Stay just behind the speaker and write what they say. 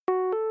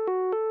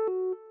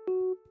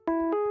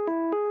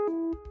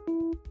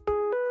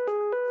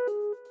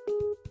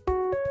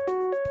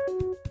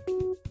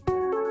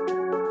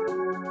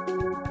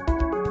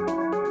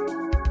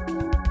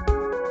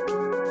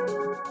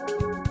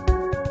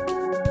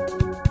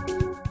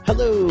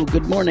Hello,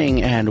 good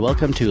morning, and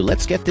welcome to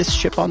Let's Get This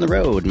Ship on the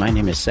Road. My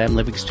name is Sam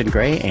Livingston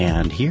Gray,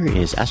 and here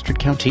is Astrid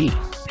County.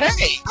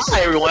 Hey,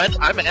 hi everyone,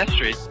 I'm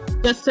Astrid.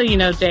 Just so you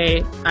know,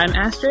 Jay, I'm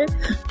Astrid.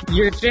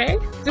 You're Jay.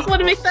 Just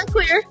want to make that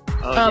clear.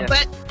 Yes,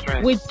 but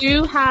right. we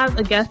do have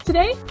a guest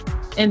today,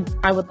 and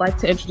I would like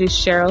to introduce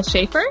Cheryl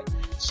Schaefer.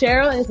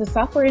 Cheryl is a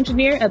software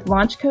engineer at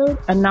LaunchCode,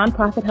 a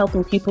nonprofit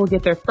helping people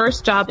get their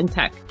first job in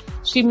tech.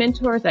 She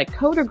mentors at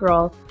Coder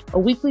Girl, a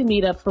weekly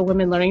meetup for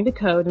women learning to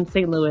code in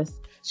St. Louis.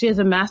 She has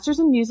a master's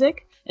in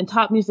music and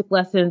taught music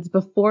lessons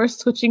before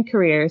switching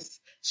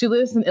careers. She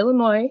lives in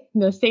Illinois,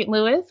 near St.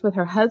 Louis, with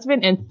her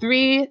husband and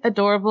 3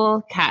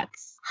 adorable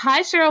cats.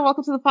 Hi, Cheryl.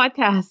 Welcome to the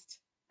podcast.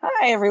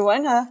 Hi,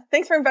 everyone.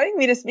 Thanks for inviting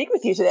me to speak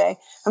with you today.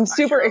 I'm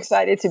super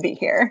excited to be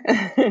here.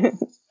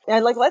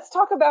 Let's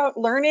talk about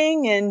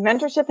learning and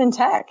mentorship in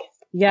tech.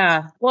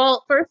 Yeah.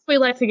 Well, first, we'd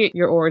like to get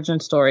your origin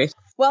story.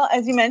 Well,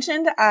 as you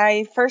mentioned,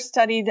 I first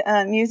studied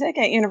music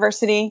at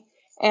university,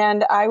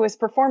 and I was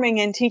performing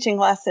and teaching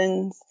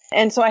lessons.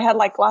 And so I had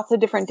lots of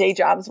different day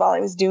jobs while I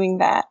was doing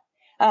that.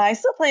 I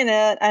still play in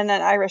an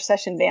Irish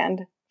session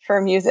band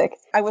for music.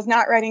 I was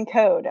not writing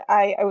code.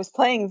 I was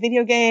playing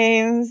video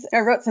games. I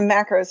wrote some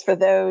macros for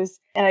those,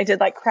 and I did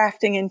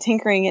crafting and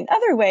tinkering in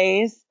other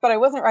ways, but I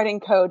wasn't writing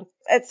code.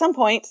 At some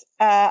point,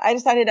 I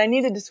decided I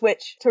needed to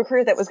switch to a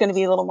career that was going to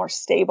be a little more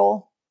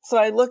stable. So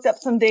I looked up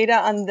some data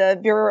on the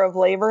Bureau of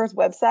Labor's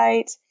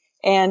website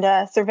and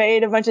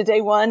surveyed a bunch of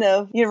day one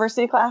of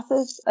university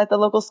classes at the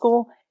local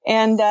school.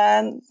 And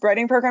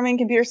writing, programming,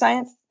 computer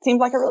science seemed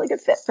like a really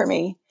good fit for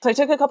me. So I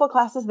took a couple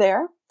classes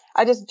there.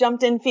 I just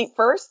jumped in feet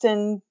first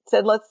and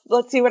said,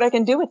 let's see what I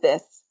can do with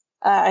this.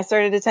 I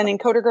started attending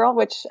Coder Girl,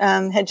 which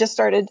had just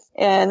started,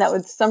 and that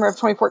was summer of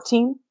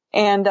 2014.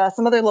 And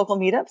some other local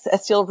meetups,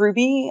 Steel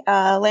Ruby,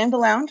 Lambda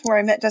Lounge, where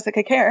I met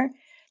Jessica Kerr.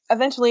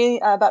 Eventually,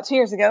 about 2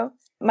 years ago,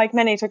 Mike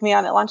Mene took me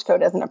on at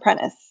LaunchCode as an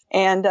apprentice.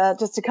 And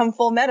just to come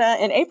full meta,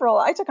 in April,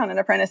 I took on an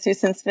apprentice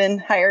who's since been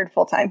hired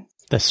full-time.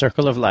 The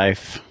circle of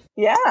life.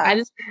 Yeah. I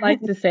just would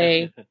like to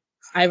say,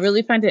 I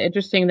really find it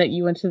interesting that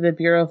you went to the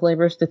Bureau of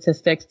Labor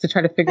Statistics to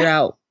try to figure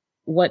out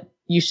what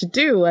you should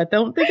do. I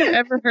don't think I've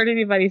ever heard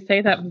anybody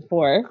say that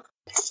before.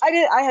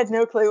 I had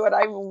no clue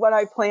what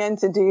I planned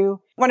to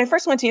do. When I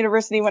first went to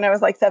university when I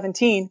was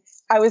 17,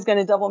 I was going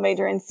to double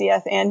major in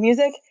CS and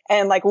music.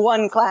 And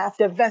one class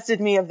divested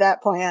me of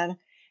that plan.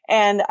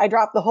 And I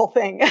dropped the whole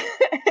thing.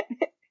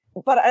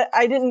 But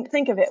I didn't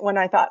think of it when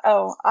I thought,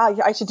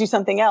 I should do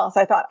something else.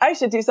 I thought I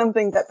should do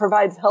something that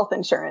provides health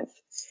insurance.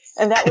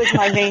 And that was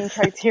my main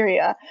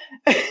criteria.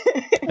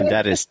 And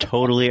that is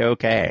totally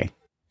okay.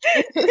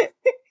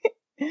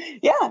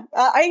 Yeah.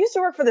 I used to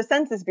work for the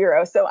Census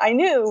Bureau, so I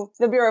knew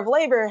the Bureau of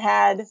Labor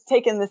had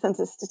taken the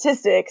census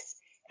statistics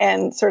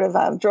and sort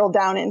of drilled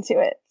down into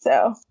it.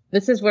 So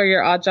this is where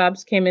your odd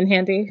jobs came in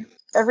handy?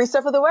 Every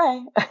step of the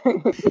way.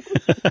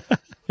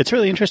 It's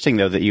really interesting,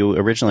 though, that you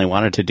originally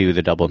wanted to do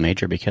the double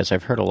major, because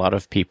I've heard a lot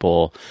of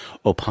people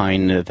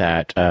opine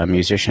that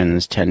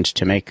musicians tend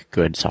to make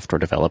good software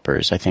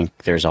developers. I think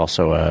there's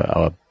also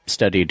a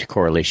studied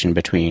correlation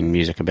between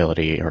music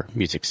ability or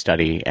music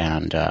study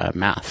and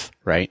math,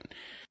 right?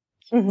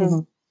 Mm-hmm. Mm-hmm.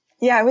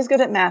 Yeah, I was good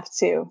at math,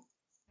 too,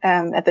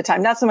 at the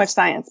time. Not so much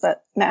science,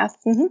 but math.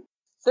 Mm-hmm.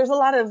 There's a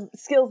lot of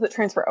skills that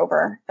transfer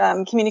over.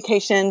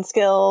 Communication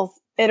skills.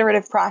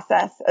 Iterative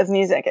process of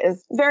music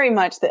is very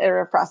much the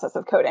iterative process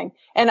of coding.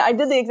 And I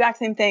did the exact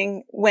same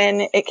thing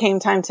when it came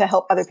time to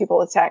help other people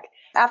with tech.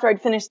 After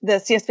I'd finished the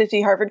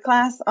CS50 Harvard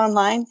class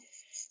online,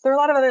 there were a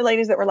lot of other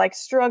ladies that were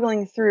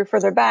struggling through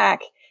further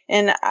back.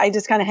 And I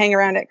just kind of hang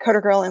around at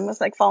Coder Girl and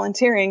was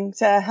volunteering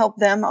to help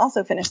them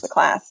also finish the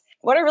class.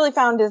 What I really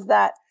found is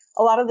that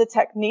a lot of the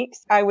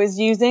techniques I was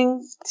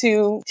using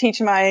to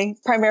teach my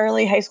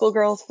primarily high school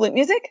girls flute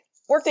music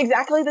worked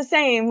exactly the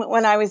same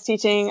when I was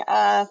teaching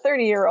a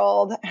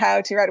 30-year-old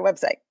how to write a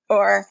website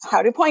or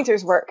how do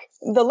pointers work.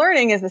 The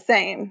learning is the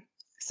same.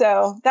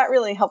 So that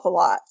really helped a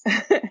lot.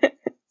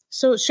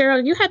 So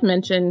Cheryl, you had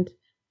mentioned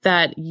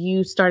that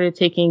you started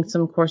taking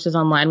some courses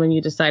online when you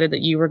decided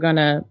that you were going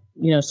to,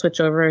 switch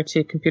over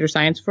to computer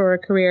science for a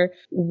career.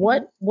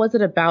 What was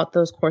it about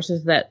those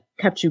courses that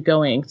kept you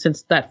going,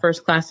 since that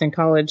first class in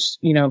college,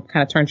 kind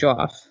of turned you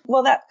off?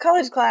 Well, that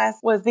college class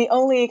was the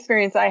only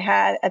experience I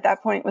had at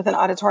that point with an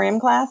auditorium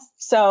class.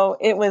 So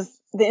it was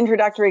the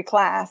introductory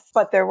class,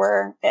 but there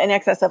were in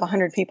excess of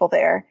 100 people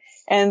there.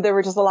 And there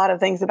were just a lot of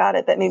things about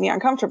it that made me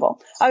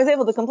uncomfortable. I was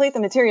able to complete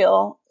the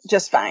material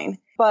just fine,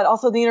 but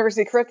also the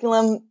university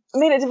curriculum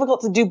made it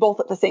difficult to do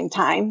both at the same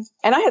time.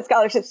 And I had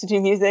scholarships to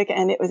do music,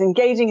 and it was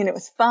engaging and it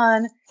was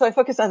fun. So I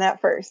focused on that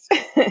first.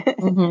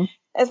 Mm-hmm.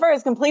 As far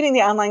as completing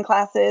the online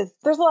classes,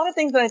 there's a lot of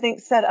things that I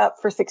think set up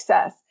for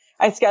success.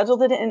 I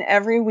scheduled it in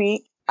every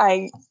week.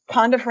 I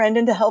conned a friend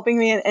into helping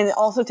me and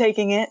also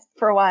taking it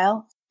for a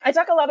while. I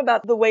talk a lot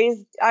about the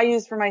ways I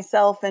use for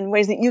myself and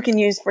ways that you can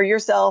use for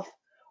yourself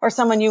or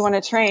someone you want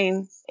to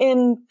train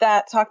in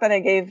that talk that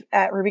I gave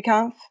at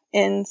RubyConf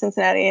in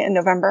Cincinnati in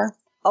November.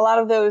 A lot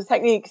of those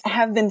techniques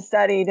have been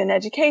studied in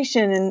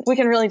education, and we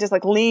can really just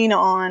lean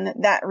on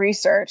that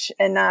research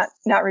and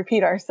not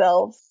repeat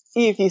ourselves.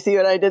 if you see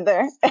what I did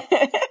there.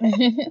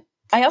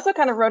 I also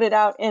kind of wrote it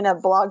out in a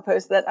blog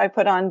post that I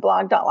put on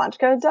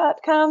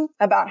blog.launchcode.com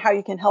about how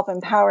you can help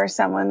empower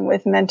someone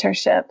with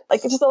mentorship.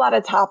 Like just a lot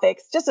of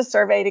topics, just a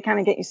survey to kind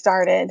of get you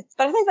started.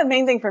 But I think the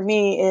main thing for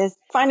me is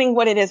finding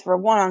what it is for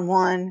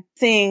one-on-one,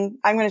 seeing,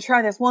 I'm going to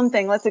try this one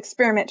thing. Let's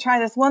experiment. Try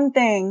this one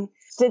thing.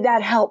 Did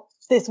that help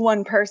this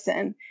one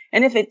person?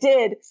 And if it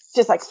did,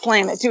 just like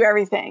slam it, do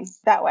everything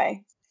that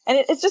way. And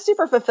it's just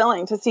super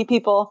fulfilling to see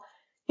people,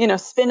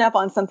 spin up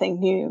on something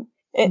new.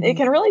 It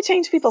can really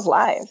change people's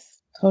lives.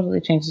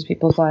 Totally changes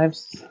people's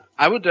lives.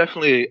 I would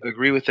definitely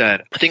agree with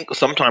that. I think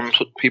sometimes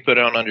what people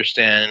don't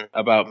understand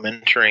about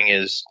mentoring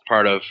is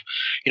part of,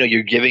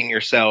 you're giving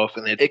yourself,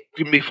 and it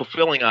can be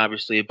fulfilling,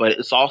 obviously, but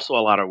it's also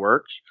a lot of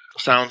work.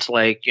 Sounds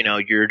like,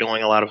 you're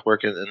doing a lot of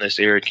work in this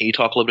area. Can you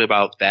talk a little bit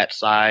about that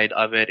side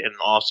of it, and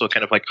also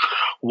kind of like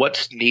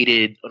what's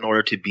needed in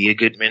order to be a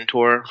good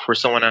mentor for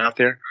someone out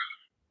there?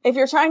 If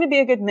you're trying to be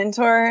a good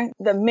mentor,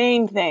 the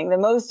main thing, the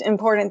most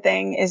important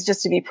thing is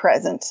just to be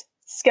present.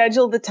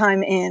 Schedule the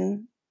time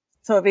in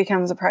so it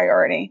becomes a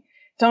priority.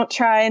 Don't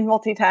try and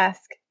multitask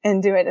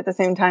and do it at the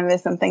same time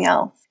as something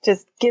else.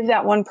 Just give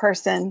that one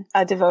person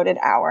a devoted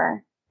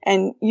hour.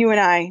 And you and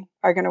I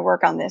are going to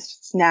work on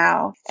this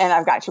now, and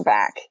I've got your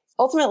back.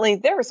 Ultimately,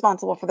 they're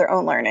responsible for their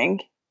own learning.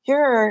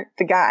 You're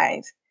the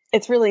guide.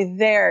 It's really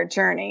their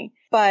journey.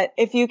 But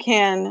if you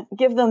can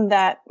give them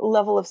that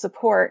level of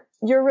support,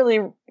 you're really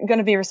going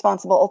to be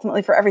responsible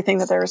ultimately for everything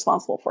that they're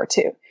responsible for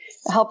too.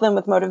 Help them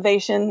with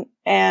motivation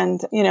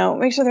and,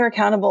 make sure they're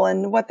accountable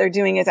and what they're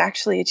doing is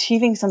actually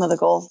achieving some of the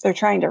goals they're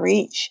trying to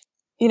reach.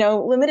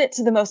 Limit it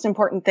to the most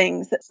important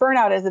things.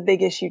 Burnout is a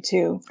big issue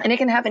too. And it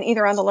can happen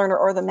either on the learner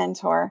or the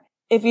mentor.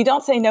 If you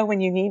don't say no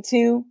when you need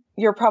to,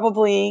 you're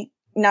probably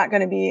not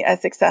going to be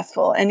as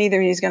successful, and neither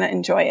of you is going to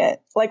enjoy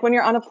it. Like when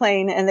you're on a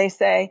plane and they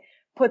say,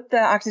 put the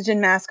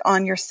oxygen mask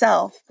on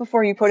yourself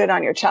before you put it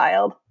on your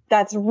child.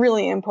 That's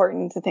really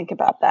important to think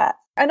about that.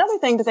 Another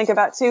thing to think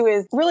about too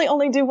is really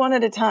only do one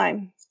at a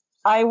time.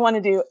 I want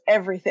to do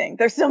everything.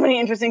 There's so many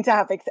interesting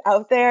topics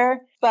out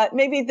there, but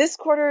maybe this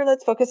quarter,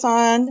 let's focus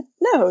on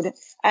Node,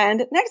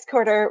 and next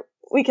quarter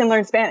we can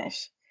learn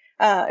Spanish.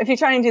 If you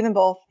try and do them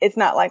both, it's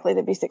not likely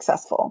to be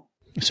successful.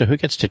 So who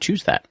gets to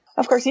choose that?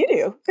 Of course you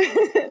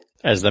do.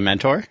 As the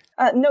mentor?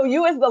 No,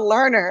 you as the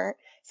learner.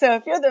 So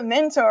if you're the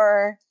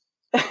mentor,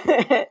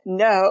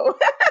 no.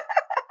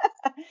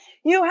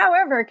 You,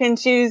 however, can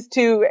choose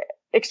to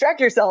extract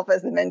yourself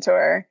as the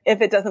mentor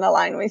if it doesn't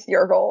align with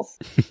your goals.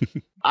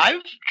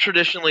 I've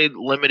traditionally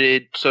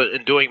limited, so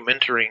in doing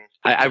mentoring,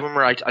 I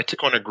remember I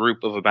took on a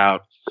group of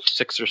about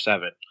 6 or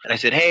 7. And I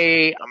said,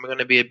 hey, I'm going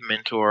to be a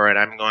mentor and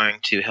I'm going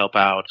to help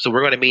out. So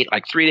we're going to meet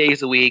like 3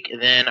 days a week.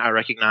 And then I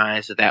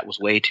recognized that was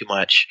way too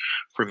much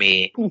for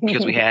me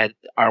because we had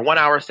our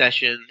 1-hour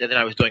session. And then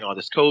I was doing all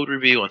this code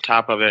review on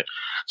top of it.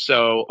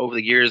 So over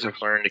the years,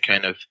 I've learned to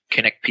kind of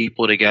connect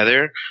people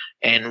together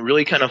and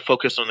really kind of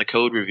focus on the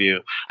code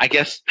review. I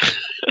guess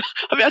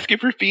I'm asking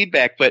for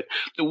feedback, but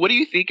what do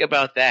you think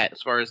about that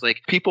as far as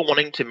like people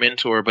wanting to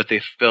mentor, but they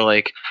feel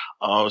like,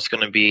 oh, I'm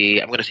going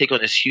to take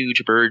on this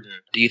huge burden.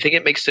 Do you think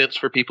it makes sense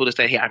for people to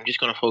say, hey, I'm just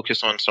going to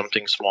focus on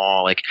something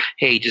small, like,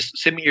 hey, just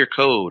send me your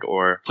code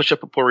or push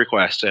up a pull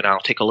request and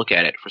I'll take a look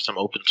at it for some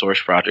open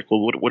source project?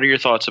 Well, what are your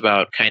thoughts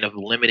about kind of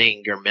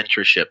limiting your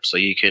mentorship so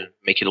you can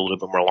make it a little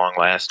bit more long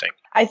lasting?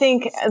 I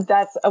think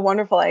that's a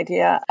wonderful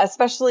idea,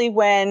 especially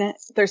when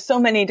there's so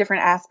many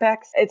different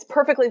aspects. It's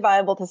perfectly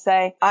viable to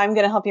say, I'm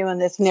going to help you in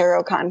this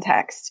narrow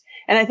context.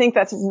 And I think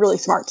that's really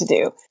smart to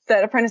do.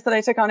 That apprentice that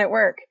I took on at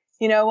work,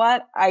 you know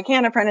what? I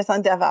can't apprentice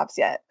on DevOps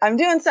yet. I'm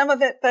doing some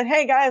of it, but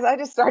hey guys, I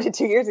just started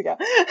 2 years ago.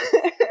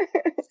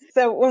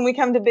 So when we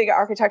come to big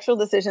architectural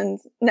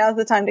decisions, now's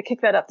the time to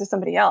kick that up to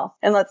somebody else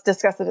and let's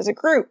discuss it as a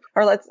group,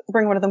 or let's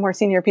bring one of the more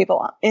senior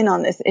people in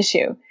on this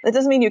issue. That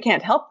doesn't mean you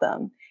can't help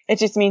them. It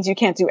just means you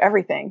can't do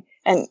everything.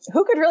 And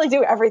who could really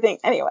do everything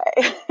anyway?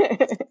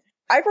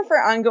 I prefer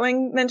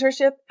ongoing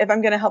mentorship. If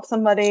I'm going to help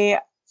somebody,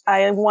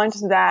 I want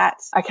that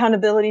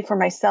accountability for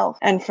myself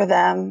and for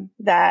them,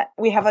 that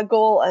we have a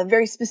goal, a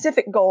very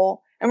specific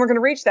goal, and we're going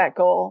to reach that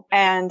goal.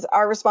 And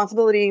our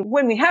responsibility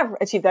when we have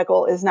achieved that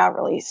goal is not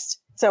released.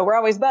 So we're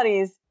always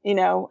buddies,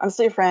 I'm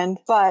still your friend,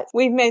 but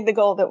we've made the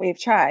goal that we've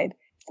tried.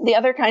 The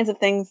other kinds of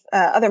things,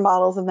 other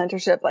models of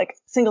mentorship, like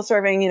single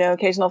serving,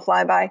 occasional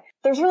flyby,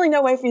 there's really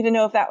no way for you to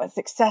know if that was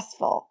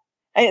successful.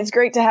 And it's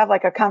great to have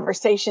like a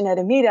conversation at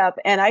a meetup.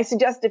 And I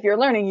suggest if you're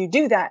learning, you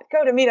do that.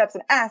 Go to meetups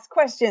and ask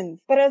questions.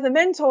 But as a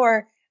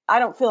mentor, I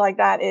don't feel like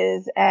that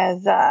is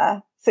as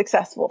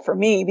successful for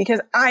me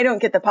because I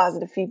don't get the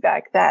positive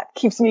feedback that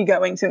keeps me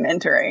going to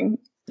mentoring.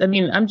 I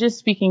mean, I'm just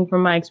speaking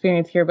from my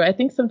experience here, but I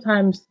think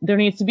sometimes there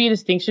needs to be a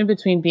distinction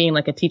between being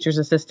like a teacher's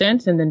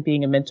assistant and then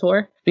being a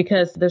mentor,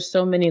 because there's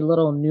so many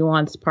little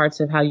nuanced parts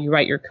of how you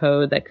write your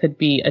code that could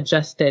be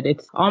adjusted.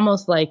 It's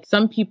almost like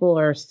some people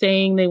are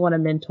saying they want a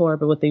mentor,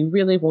 but what they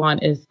really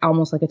want is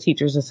almost like a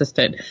teacher's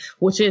assistant,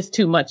 which is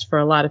too much for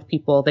a lot of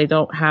people. They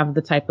don't have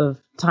the type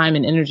of time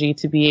and energy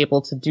to be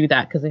able to do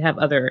that because they have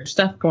other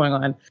stuff going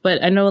on.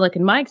 But I know, like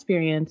in my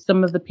experience,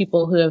 some of the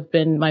people who have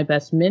been my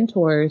best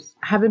mentors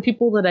have been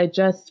people that I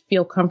just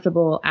feel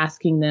comfortable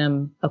asking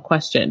them a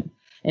question.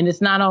 And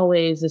it's not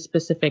always a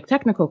specific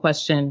technical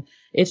question.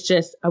 It's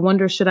just, I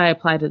wonder, should I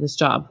apply to this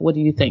job? What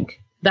do you think?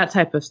 That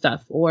type of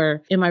stuff.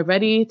 Or am I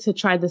ready to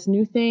try this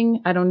new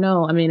thing? I don't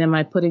know. I mean, am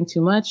I putting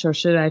too much, or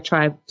should I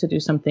try to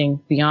do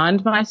something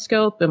beyond my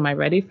scope? Am I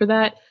ready for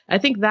that? I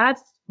think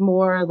that's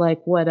more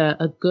like what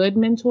a good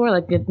mentor,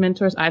 like good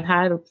mentors I've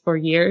had for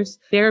years.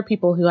 There are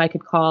people who I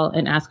could call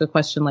and ask a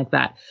question like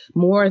that,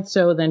 more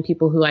so than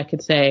people who I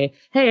could say,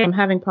 hey, I'm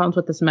having problems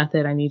with this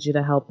method. I need you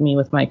to help me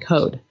with my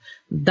code.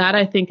 That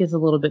I think is a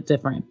little bit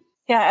different.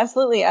 Yeah,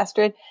 absolutely,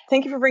 Astrid.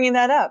 Thank you for bringing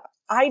that up.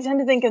 I tend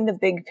to think in the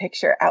big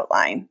picture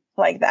outline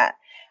like that.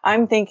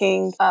 I'm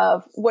thinking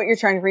of what you're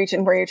trying to reach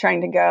and where you're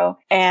trying to go.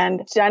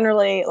 And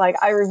generally, like,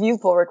 I review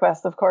pull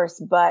requests, of course,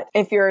 but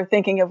if you're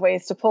thinking of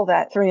ways to pull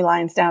that 3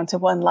 lines down to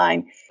 1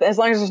 line, as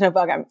long as there's no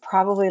bug, I'm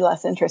probably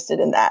less interested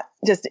in that,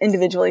 just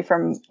individually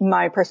from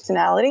my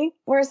personality,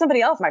 whereas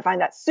somebody else might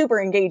find that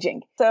super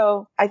engaging.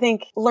 So I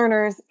think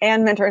learners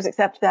and mentors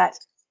accept that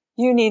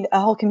you need a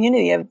whole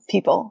community of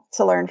people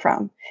to learn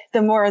from.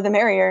 The more, the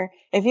merrier.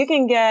 If you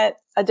can get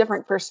a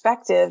different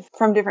perspective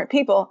from different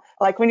people,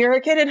 like when you're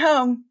a kid at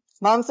home,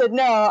 Mom said,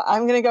 no,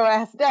 I'm going to go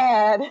ask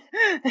Dad.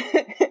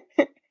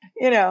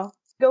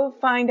 Go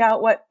find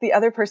out what the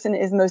other person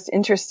is most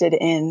interested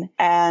in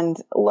and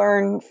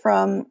learn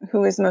from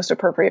who is most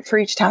appropriate for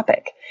each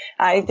topic.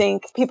 I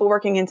think people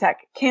working in tech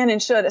can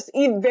and should,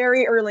 even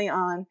very early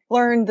on,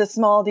 learn the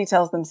small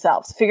details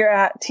themselves, figure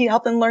out,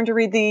 help them learn to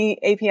read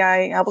the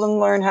API, help them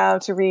learn how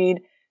to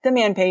read the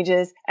man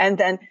pages, and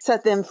then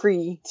set them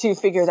free to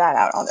figure that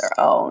out on their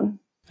own.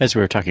 As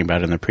we were talking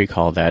about in the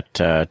pre-call, that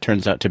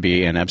turns out to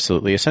be an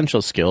absolutely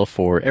essential skill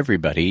for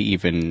everybody,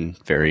 even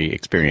very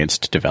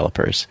experienced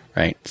developers,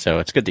 right? So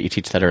it's good that you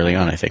teach that early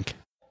on, I think.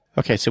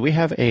 Okay, so we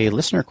have a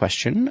listener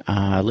question.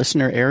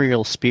 Listener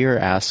Ariel Spear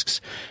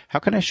asks, how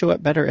can I show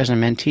up better as a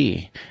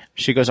mentee?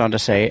 She goes on to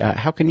say,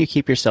 how can you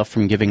keep yourself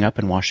from giving up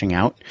and washing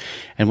out?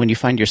 And when you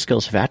find your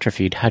skills have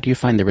atrophied, how do you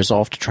find the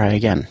resolve to try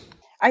again?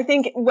 I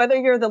think whether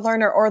you're the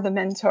learner or the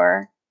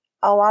mentor,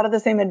 a lot of the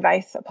same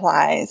advice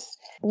applies.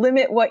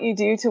 Limit what you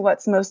do to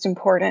what's most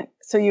important,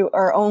 so you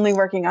are only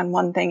working on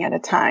one thing at a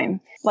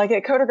time. Like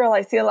at Coder Girl,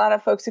 I see a lot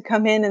of folks who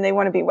come in and they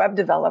want to be web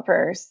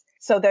developers.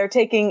 So they're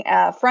taking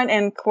a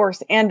front-end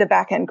course and a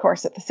back-end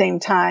course at the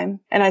same time.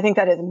 And I think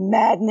that is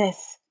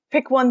madness.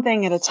 Pick one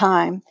thing at a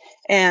time.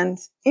 And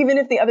even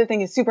if the other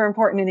thing is super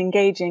important and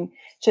engaging,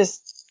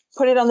 just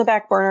put it on the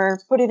back burner,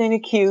 put it in a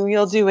queue.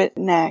 You'll do it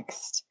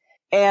next.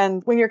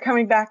 And when you're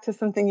coming back to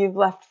something you've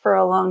left for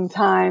a long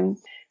time,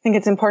 I think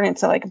it's important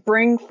to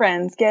bring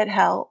friends, get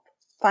help,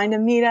 find a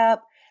meetup,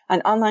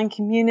 an online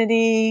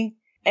community,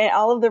 and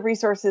all of the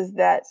resources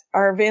that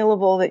are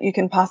available that you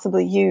can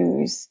possibly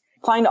use.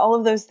 Find all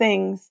of those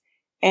things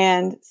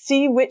and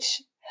see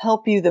which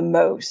help you the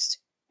most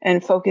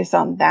and focus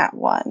on that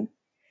one.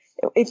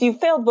 If you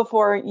failed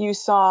before, you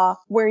saw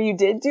where you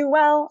did do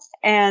well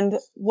and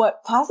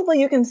what possibly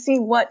you can see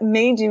what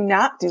made you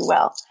not do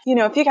well.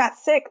 If you got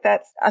sick,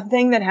 that's a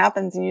thing that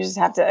happens and you just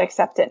have to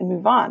accept it and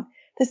move on.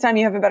 This time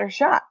you have a better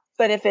shot.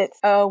 But if it's,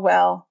 oh,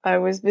 well, I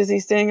was busy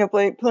staying up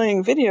late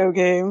playing video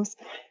games,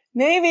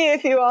 maybe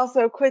if you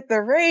also quit the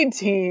raid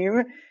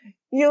team,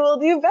 you will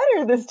do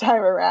better this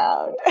time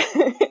around.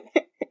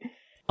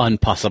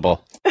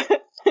 Impossible.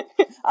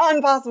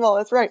 Impossible,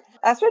 that's right.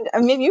 Astrid,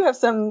 maybe you have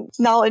some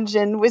knowledge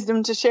and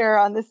wisdom to share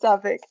on this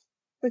topic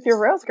with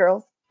your Rails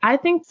girls. I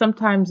think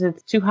sometimes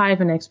it's too high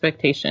of an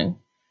expectation.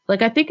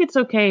 I think it's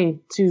okay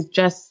to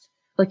just,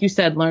 like you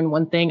said, learn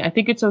one thing. I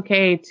think it's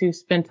okay to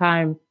spend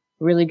time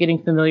really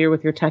getting familiar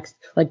with your text,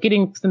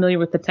 getting familiar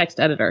with the text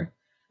editor.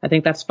 I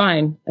think that's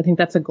fine. I think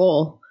that's a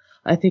goal.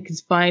 I think it's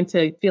fine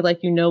to feel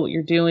like you know what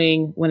you're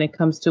doing when it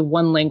comes to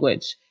one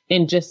language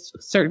in just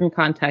certain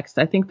contexts.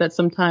 I think that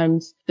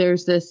sometimes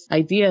there's this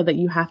idea that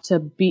you have to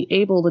be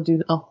able to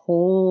do a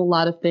whole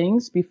lot of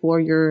things before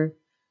you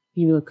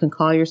can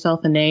call yourself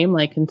a name,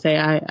 and say,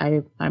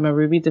 I'm a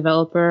Ruby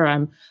developer,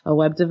 I'm a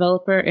web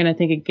developer. And I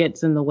think it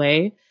gets in the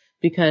way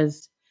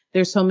because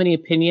there's so many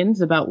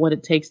opinions about what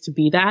it takes to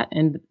be that.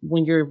 And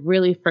when you're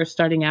really first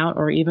starting out,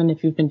 or even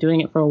if you've been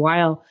doing it for a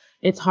while,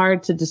 it's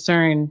hard to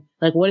discern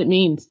what it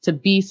means to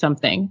be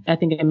something. I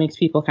think it makes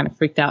people kind of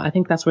freaked out. I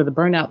think that's where the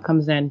burnout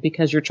comes in,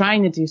 because you're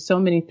trying to do so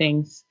many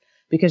things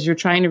because you're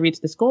trying to reach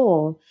this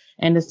goal.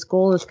 And this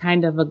goal is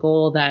kind of a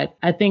goal that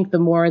I think the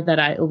more that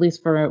at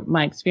least for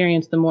my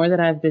experience, the more that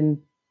I've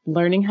been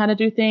learning how to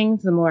do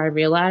things, the more I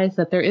realize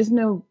that there is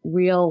no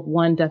real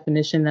one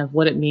definition of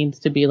what it means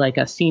to be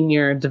a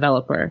senior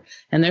developer.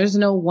 And there's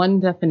no one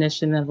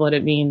definition of what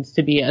it means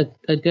to be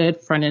a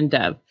good front-end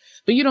dev.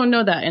 But you don't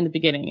know that in the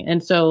beginning.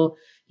 And so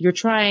you're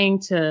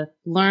trying to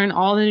learn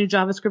all the new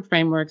JavaScript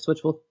frameworks,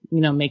 which will,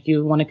 make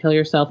you want to kill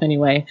yourself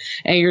anyway.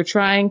 And you're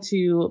trying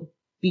to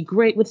be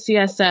great with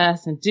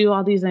CSS and do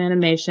all these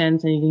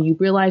animations, and you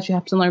realize you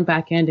have to learn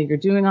back end and you're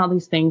doing all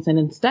these things. And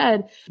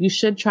instead, you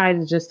should try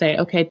to just say,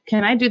 okay,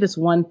 can I do this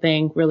one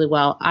thing really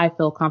well? I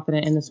feel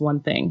confident in this one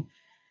thing.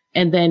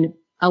 And then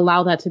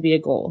allow that to be a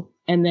goal,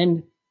 and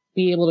then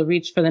be able to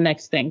reach for the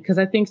next thing. Because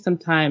I think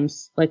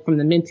sometimes, like from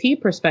the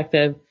mentee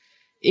perspective,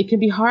 it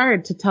can be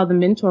hard to tell the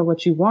mentor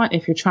what you want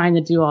if you're trying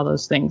to do all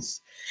those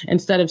things.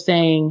 Instead of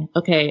saying,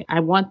 okay,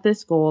 I want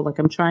this goal, like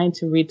I'm trying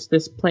to reach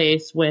this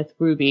place with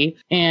Ruby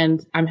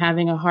and I'm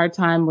having a hard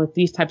time with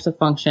these types of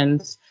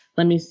functions.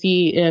 Let me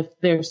see if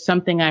there's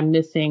something I'm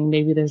missing.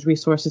 Maybe there's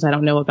resources I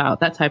don't know about,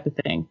 that type of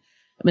thing.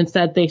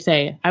 Instead, they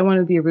say, I want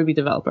to be a Ruby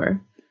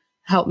developer.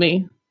 Help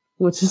me,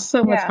 which is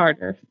so much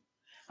harder.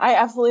 I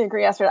absolutely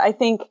agree, Esther. I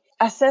think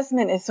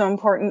assessment is so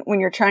important when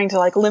you're trying to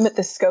like limit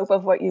the scope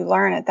of what you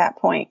learn at that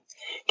point.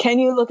 Can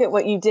you look at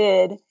what you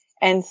did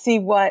and see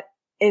what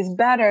is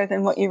better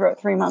than what you wrote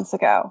 3 months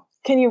ago?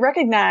 Can you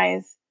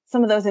recognize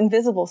some of those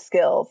invisible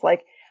skills?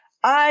 Like,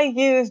 I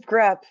used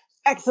grep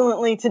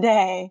excellently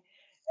today.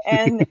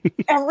 And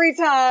every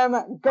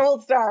time,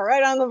 gold star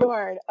right on the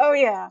board. Oh,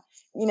 yeah.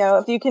 You know,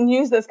 if you can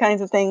use those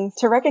kinds of things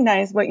to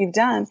recognize what you've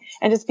done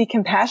and just be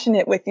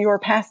compassionate with your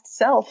past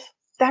self,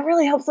 that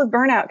really helps with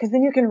burnout, because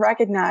then you can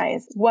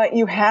recognize what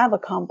you have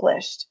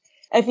accomplished.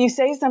 If you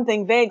say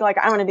something vague like,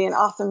 I want to be an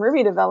awesome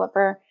Ruby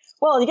developer,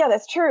 well, yeah,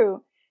 that's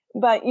true.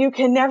 But you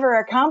can never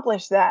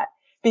accomplish that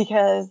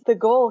because the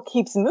goal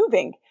keeps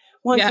moving.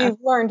 Once you've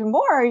learned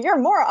more, you're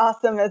more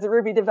awesome as a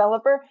Ruby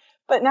developer.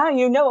 But now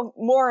you know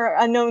more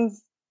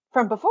unknowns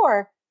from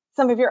before.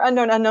 Some of your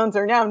unknown unknowns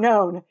are now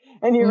known.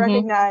 And you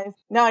recognize,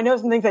 now I know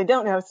some things I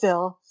don't know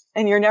still.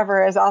 And you're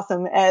never as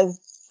awesome as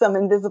some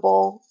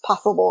invisible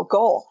possible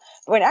goal.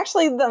 When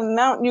actually the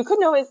amount you could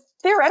know is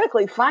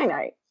theoretically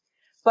finite,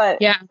 but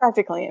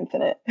practically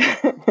infinite.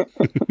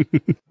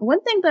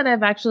 One thing that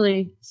I've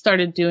actually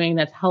started doing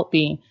that's helped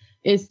me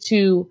is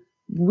to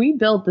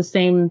rebuild the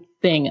same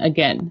thing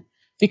again,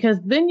 because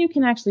then you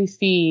can actually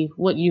see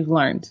what you've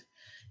learned.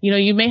 You know,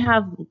 you may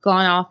have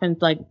gone off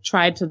and like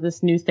tried to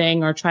this new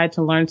thing or tried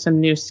to learn some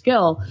new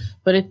skill.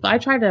 But if I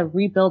try to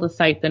rebuild a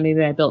site that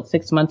maybe I built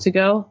 6 months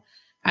ago,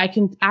 I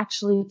can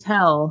actually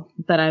tell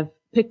that I've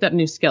picked up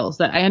new skills,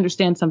 that I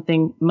understand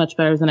something much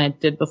better than I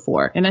did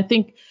before. And I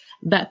think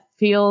that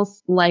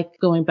feels like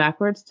going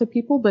backwards to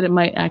people, but it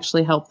might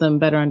actually help them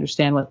better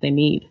understand what they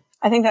need.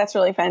 I think that's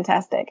really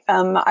fantastic.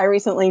 I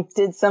recently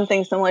did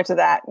something similar to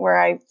that where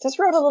I just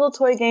wrote a little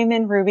toy game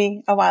in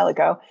Ruby a while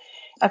ago.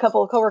 A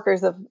couple of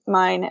coworkers of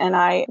mine and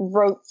I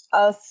wrote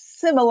a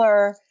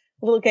similar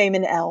little game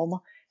in Elm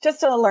just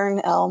to learn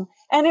Elm.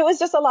 And it was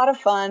just a lot of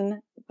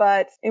fun,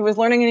 but it was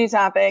learning a new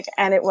topic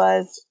and it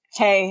was,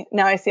 hey,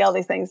 now I see all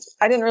these things.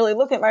 I didn't really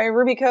look at my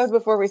Ruby code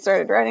before we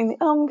started writing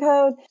the Elm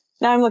code.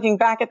 Now I'm looking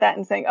back at that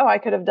and saying, oh, I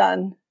could have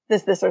done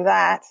this, or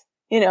that,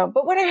 you know,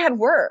 but what I had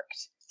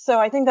worked. So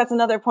I think that's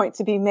another point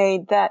to be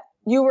made, that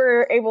you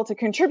were able to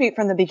contribute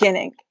from the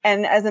beginning.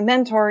 And as a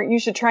mentor, you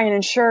should try and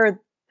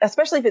ensure,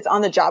 especially if it's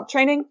on the job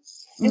training,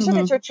 ensure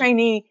that your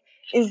trainee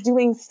is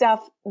doing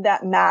stuff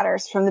that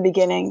matters from the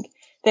beginning.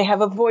 They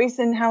have a voice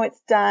in how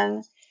it's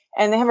done,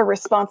 and they have a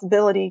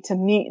responsibility to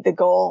meet the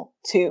goal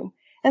too.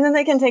 And then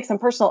they can take some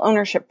personal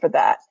ownership for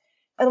that.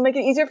 It'll make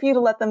it easier for you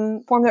to let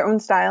them form their own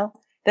style.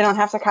 They don't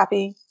have to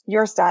copy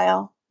your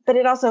style, but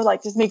it also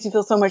like just makes you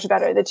feel so much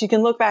better that you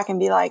can look back and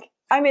be like,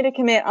 I made a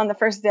commit on the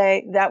first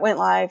day that went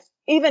live,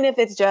 even if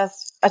it's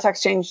just a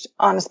text changed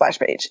on a splash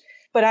page,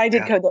 but I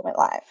did code that went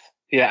live.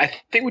 Yeah, I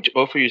think what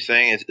both of you are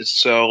saying is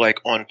so like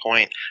on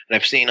point, and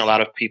I've seen a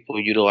lot of people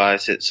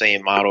utilize that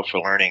same model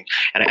for learning.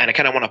 And I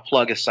kind of want to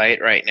plug a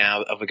site right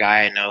now of a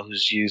guy I know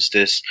who's used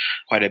this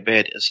quite a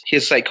bit. It's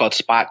his site called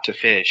Spot to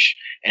Fish.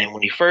 And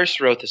when he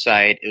first wrote the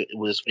site, it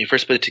was when he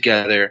first put it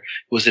together, it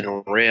was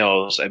in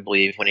Rails, I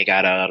believe, when he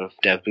got out of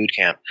Dev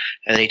Bootcamp.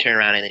 And then he turned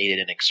around and then he did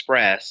an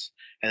Express.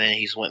 And then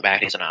he's went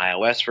back, he's an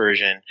iOS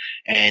version,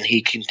 and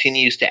he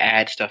continues to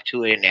add stuff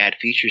to it and add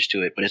features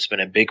to it. But it's been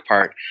a big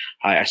part.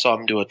 I saw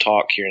him do a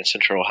talk here in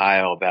Central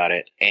Ohio about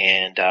it,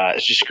 and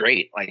it's just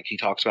great. Like, he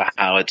talks about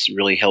how it's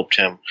really helped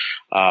him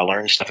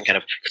learn stuff, and kind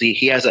of, because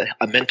he has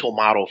a mental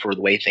model for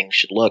the way things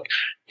should look,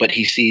 but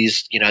he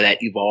sees, you know,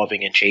 that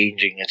evolving and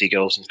changing as he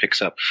goes and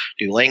picks up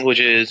new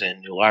languages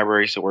and new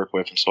libraries to work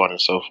with and so on and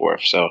so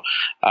forth. So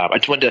I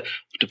just wanted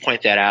to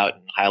point that out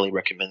and highly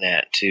recommend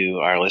that to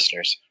our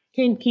listeners.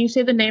 Can you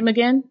say the name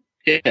again?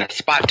 Yeah,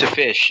 Spot to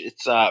Fish.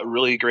 It's a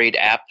really great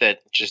app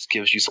that just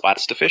gives you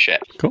spots to fish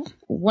at. Cool.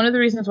 One of the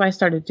reasons why I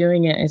started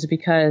doing it is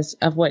because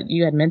of what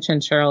you had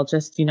mentioned, Cheryl,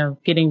 just, you know,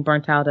 getting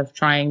burnt out of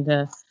trying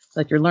to,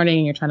 like, you're learning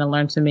and you're trying to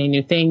learn so many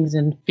new things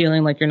and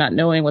feeling like you're not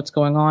knowing what's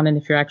going on and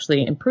if you're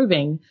actually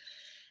improving.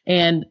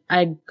 And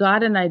I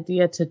got an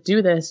idea to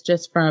do this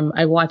just from,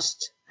 I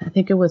watched, I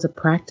think it was a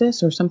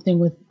practice or something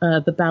with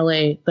the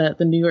ballet,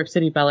 the New York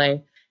City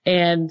Ballet.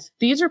 And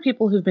these are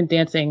people who've been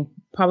dancing,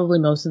 probably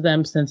most of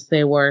them since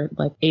they were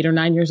like 8 or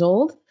 9 years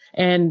old.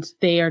 And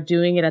they are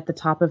doing it at the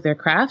top of their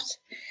craft.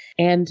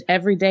 And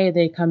every day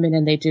they come in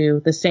and they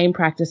do the same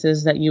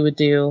practices that you would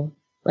do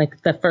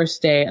like the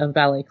first day of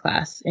ballet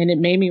class. And it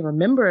made me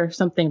remember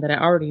something that I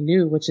already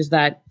knew, which is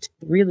that to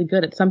be really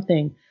good at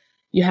something,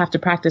 you have to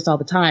practice all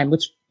the time,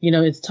 which,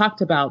 is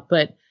talked about.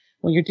 But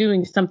when you're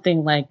doing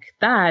something like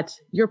that,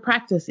 your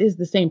practice is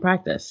the same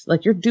practice.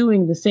 Like you're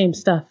doing the same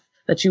stuff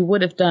that you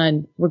would have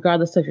done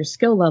regardless of your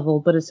skill level.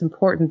 But it's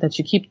important that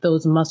you keep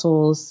those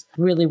muscles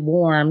really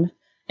warm,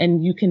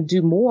 and you can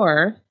do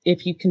more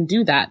if you can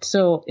do that.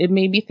 So it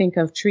made me think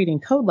of treating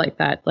code like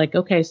that. Like,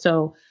 okay,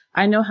 so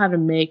I know how to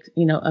make,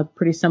 a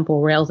pretty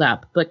simple Rails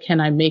app, but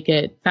can I make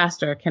it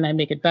faster? Can I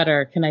make it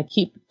better? Can I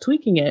keep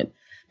tweaking it?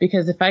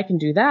 Because if I can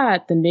do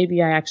that, then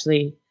maybe I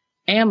actually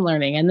am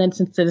learning. And then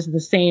since it is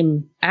the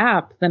same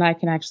app, then I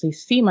can actually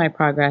see my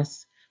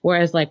progress.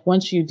 Whereas like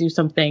once you do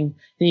something,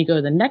 then you go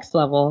to the next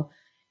level,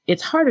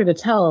 it's harder to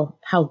tell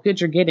how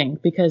good you're getting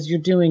because you're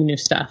doing new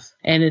stuff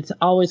and it's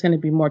always going to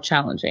be more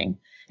challenging.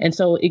 And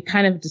so it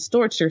kind of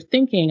distorts your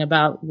thinking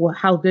about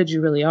how good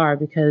you really are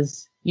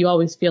because you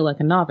always feel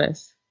like a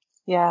novice.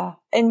 Yeah.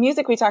 In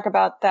music, we talk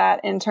about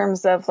that in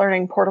terms of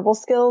learning portable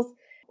skills.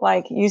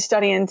 Like you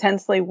study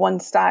intensely one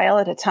style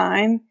at a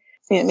time,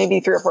 maybe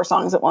 3 or 4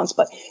 songs at once,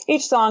 but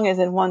each song is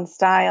in one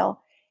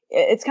style.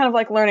 It's kind of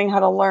like learning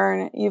how to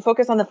learn. You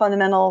focus on the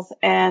fundamentals,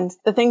 and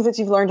the things that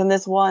you've learned in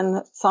this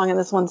one song in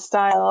this one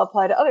style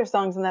apply to other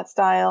songs in that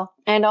style.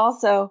 And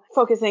also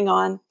focusing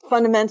on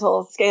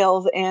fundamental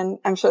scales. And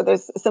I'm sure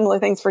there's similar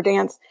things for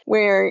dance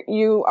where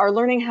you are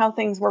learning how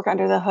things work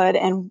under the hood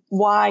and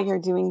why you're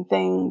doing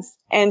things.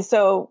 And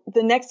so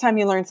the next time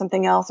you learn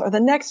something else or the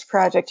next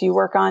project you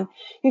work on,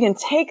 you can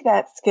take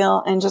that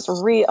skill and just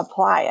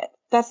reapply it.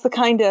 That's the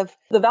kind of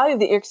the value of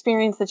the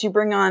experience that you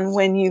bring on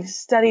when you've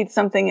studied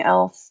something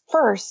else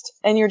first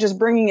and you're just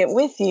bringing it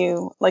with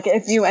you. Like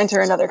if you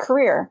enter another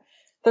career,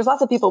 there's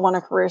lots of people want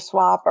a career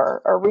swap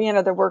or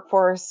re-enter the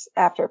workforce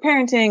after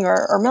parenting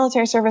or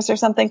military service or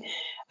something.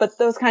 But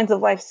those kinds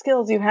of life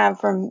skills you have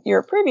from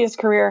your previous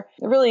career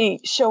really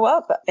show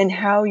up in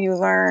how you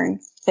learn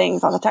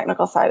things on the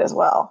technical side as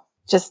well.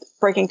 Just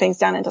breaking things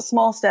down into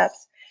small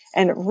steps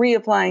and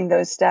reapplying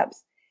those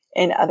steps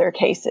in other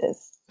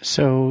cases.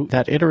 So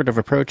that iterative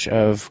approach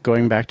of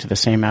going back to the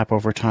same app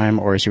over time,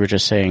 or as you were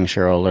just saying,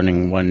 Cheryl,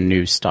 learning one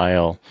new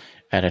style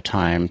at a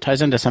time,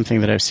 ties into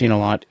something that I've seen a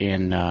lot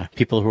in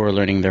people who are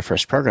learning their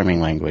first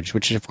programming language,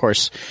 which is, of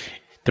course,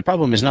 the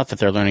problem is not that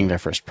they're learning their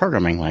first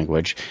programming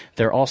language.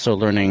 They're also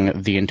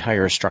learning the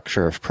entire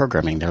structure of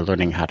programming. They're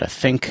learning how to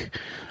think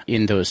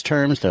in those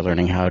terms. They're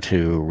learning how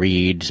to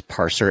read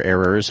parser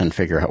errors and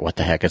figure out what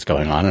the heck is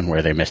going on and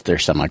where they missed their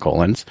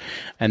semicolons.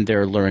 And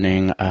they're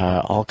learning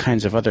all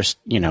kinds of other,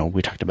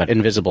 we talked about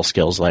invisible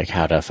skills like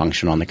how to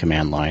function on the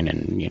command line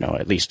and,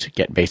 at least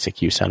get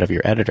basic use out of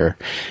your editor.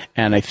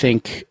 And I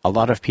think a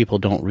lot of people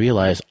don't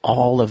realize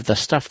all of the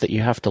stuff that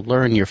you have to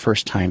learn your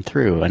first time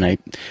through. And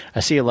I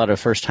see a lot of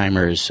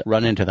first-timers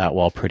run into that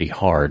wall pretty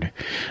hard.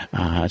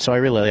 So I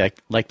really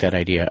like that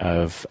idea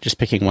of just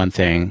picking one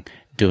thing,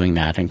 doing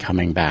that, and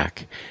coming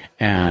back.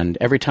 And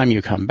every time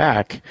you come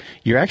back,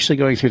 you're actually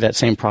going through that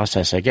same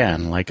process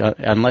again. Like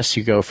unless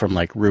you go from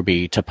like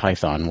Ruby to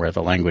Python, where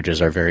the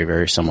languages are very,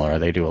 very similar,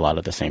 they do a lot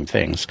of the same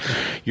things.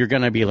 You're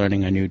going to be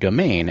learning a new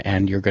domain,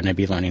 and you're going to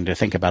be learning to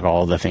think about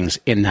all the things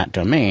in that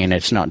domain.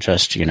 It's not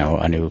just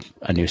a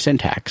new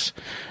syntax.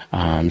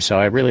 So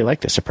I really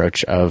like this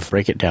approach of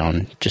break it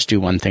down, just do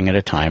one thing at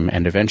a time,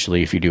 and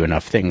eventually, if you do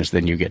enough things,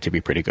 then you get to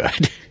be pretty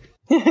good.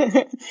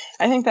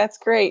 I think that's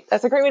great.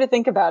 That's a great way to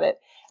think about it.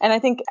 And I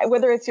think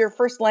whether it's your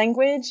first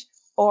language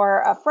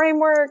or a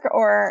framework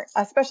or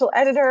a special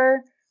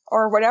editor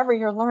or whatever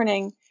you're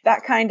learning,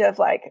 that kind of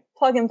like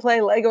plug and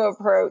play Lego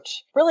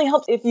approach really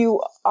helps if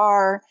you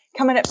are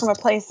coming at it from a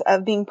place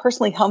of being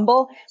personally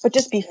humble, but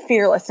just be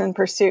fearless in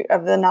pursuit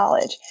of the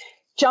knowledge.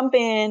 Jump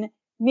in,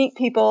 meet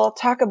people,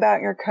 talk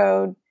about your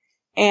code,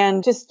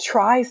 and just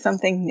try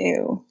something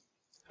new.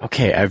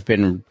 Okay, I've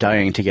been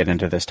dying to get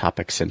into this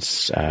topic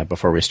since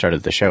before we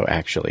started the show,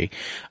 actually.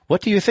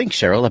 What do you think,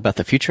 Cheryl, about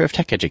the future of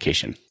tech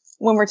education?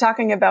 When we're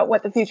talking about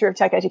what the future of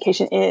tech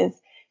education is,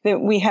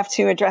 that we have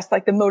to address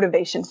like the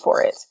motivation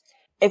for it.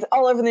 It's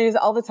all over the news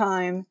all the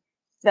time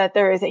that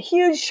there is a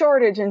huge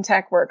shortage in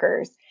tech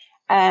workers,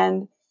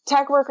 and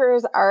tech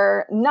workers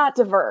are not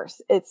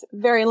diverse. It's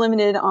very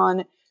limited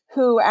on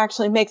who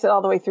actually makes it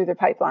all the way through the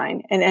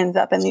pipeline and ends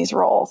up in these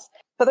roles.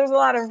 But there's a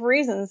lot of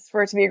reasons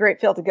for it to be a great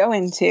field to go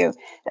into.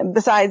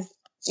 Besides,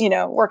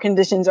 work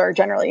conditions are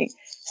generally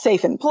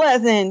safe and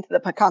pleasant, the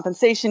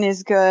compensation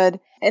is good,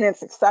 and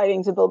it's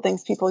exciting to build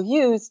things people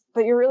use,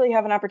 but you really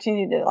have an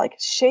opportunity to like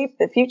shape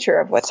the future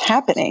of what's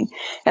happening.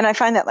 And I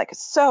find that like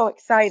so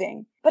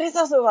exciting. But it's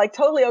also like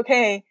totally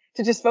okay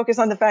to just focus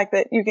on the fact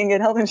that you can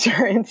get health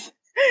insurance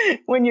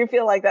when you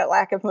feel like that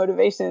lack of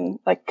motivation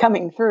like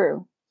coming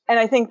through. And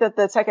I think that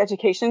the tech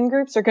education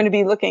groups are going to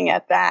be looking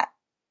at that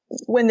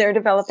when they're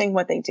developing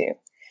what they do.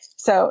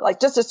 So like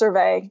just to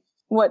survey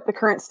what the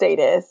current state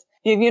is,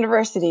 you have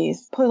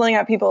universities pulling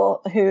out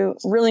people who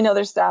really know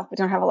their stuff but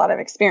don't have a lot of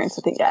experience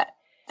with it yet.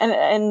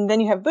 And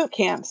then you have boot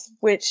camps,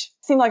 which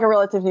seem like a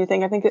relative new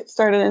thing. I think it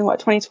started in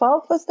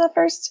 2012 was the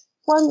first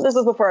one? This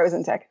was before I was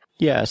in tech.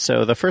 Yeah,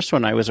 so the first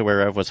one I was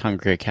aware of was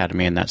Hungry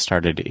Academy, and that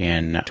started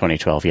in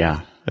 2012, yeah.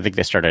 I think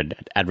they started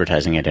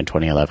advertising it in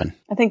 2011.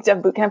 I think Dev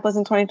Bootcamp was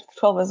in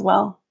 2012 as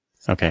well.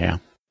 Okay, yeah.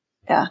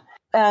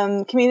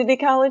 Yeah. Community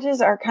colleges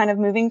are kind of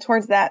moving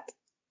towards that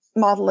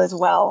model as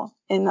well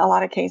in a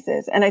lot of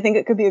cases, and I think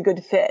it could be a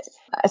good fit.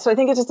 So I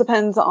think it just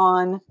depends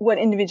on what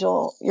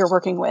individual you're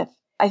working with.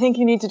 I think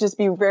you need to just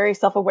be very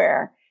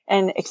self-aware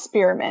and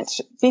experiment.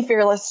 Be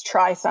fearless,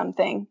 try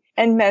something,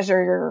 and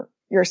measure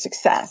your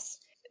success.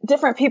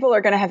 Different people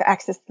are going to have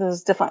access to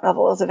those different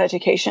levels of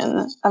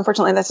education.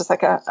 Unfortunately, that's just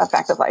like a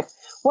fact of life.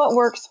 What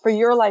works for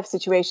your life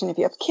situation? If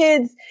you have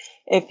kids,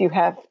 if you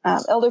have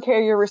elder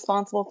care you're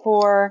responsible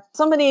for,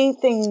 so many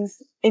things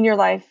in your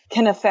life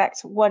can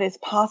affect what is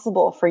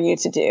possible for you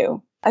to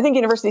do. I think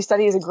university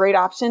study is a great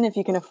option if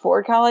you can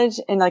afford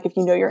college and like if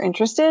you know you're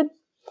interested.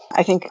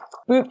 I think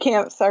boot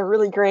camps are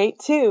really great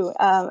too,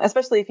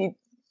 especially if you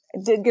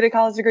did get a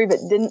college degree but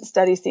didn't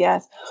study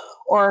CS,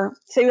 or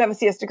say you have a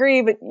CS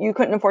degree but you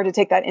couldn't afford to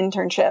take that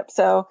internship,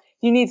 so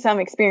you need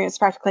some experience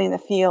practically in the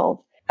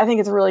field. I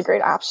think it's a really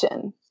great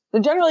option.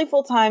 They're generally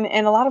full-time,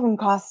 and a lot of them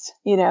cost,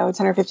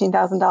 $10,000 or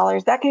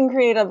 $15,000. That can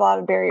create a lot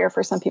of barrier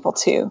for some people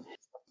too.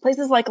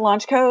 Places like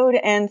Launch Code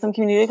and some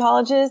community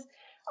colleges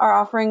are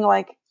offering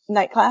like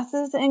night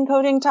classes in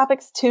coding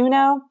topics too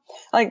now.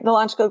 Like the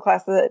Launch Code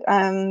class, the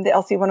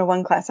LC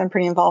 101 class I'm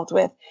pretty involved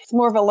with. It's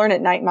more of a learn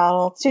at night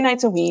model. It's 2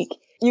 nights a week.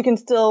 You can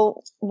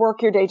still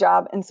work your day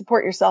job and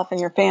support yourself and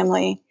your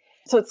family.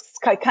 So it's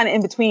kind of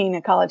in between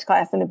a college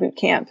class and a boot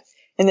camp,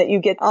 in that you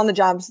get on the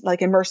jobs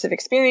like immersive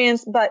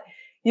experience, but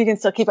you can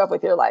still keep up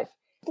with your life.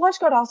 Launch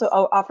Code also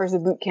offers a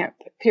boot camp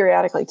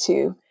periodically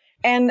too.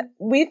 And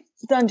we've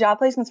done job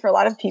placements for a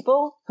lot of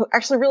people who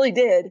actually really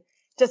did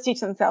just teach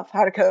themselves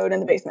how to code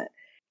in the basement.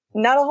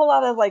 Not a whole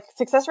lot of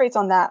success rates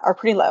on that are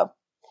pretty low.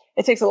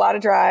 It takes a lot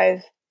of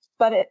drive,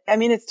 but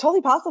it's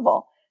totally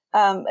possible.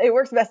 It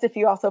works best if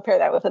you also pair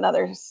that with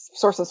another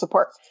source of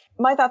support.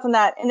 My thoughts on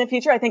that: in the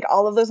future, I think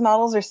all of those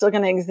models are still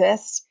going to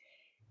exist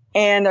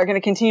and are going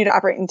to continue to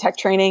operate in tech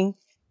training.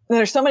 And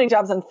there's so many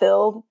jobs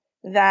unfilled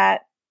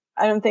that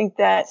I don't think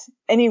that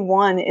any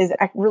one is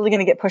really going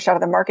to get pushed out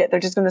of the market. They're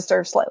just going to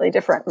serve slightly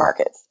different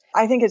markets.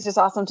 I think it's just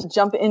awesome to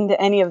jump into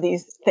any of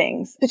these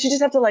things, but you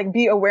just have to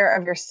be aware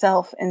of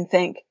yourself and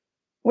think,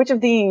 which of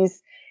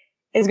these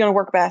is going to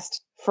work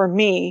best for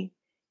me?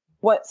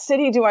 What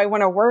city do I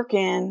want to work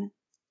in?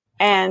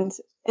 And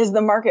is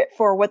the market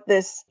for what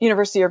this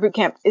university or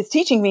bootcamp is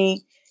teaching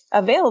me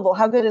available?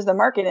 How good is the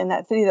market in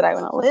that city that I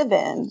want to live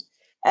in?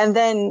 And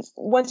then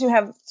once you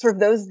have sort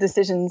of those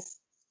decisions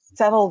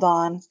settled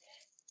on,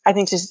 I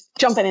think just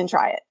jump in and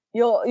try it.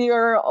 You'll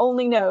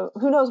only know,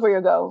 who knows where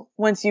you'll go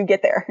once you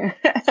get there.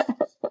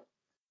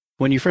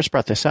 When you first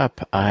brought this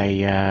up,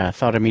 I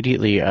thought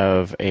immediately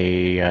of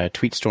a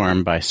tweet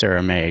storm by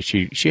Sarah May.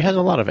 She has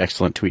a lot of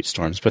excellent tweet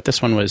storms, but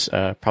this one was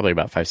probably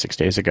about 5-6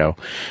 days ago.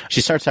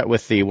 She starts out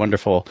with the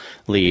wonderful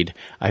lead: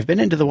 "I've been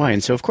into the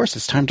wine, so of course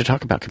it's time to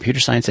talk about computer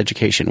science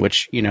education,"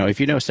 which, if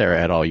you know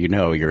Sarah at all,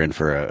 you're in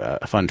for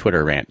a fun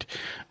Twitter rant.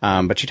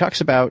 But she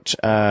talks about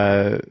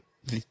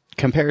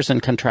compares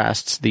and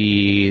contrasts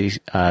the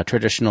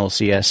traditional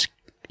CS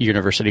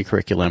university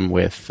curriculum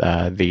with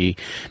the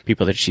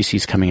people that she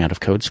sees coming out of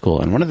code school.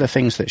 And one of the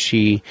things that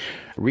she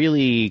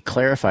really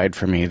clarified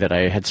for me, that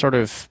I had sort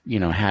of,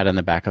 had in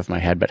the back of my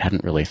head but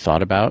hadn't really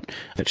thought about,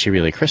 that she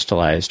really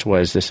crystallized,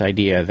 was this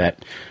idea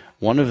that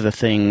one of the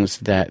things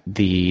that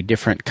the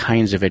different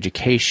kinds of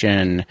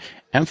education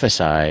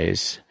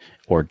emphasize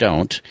or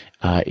don't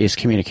is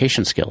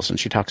communication skills. And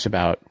she talks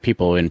about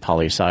people in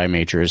poli-sci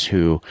majors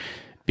who,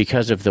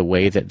 because of the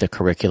way that the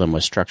curriculum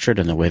was structured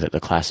and the way that the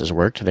classes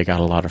worked, they got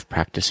a lot of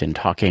practice in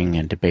talking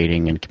and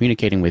debating and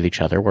communicating with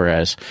each other,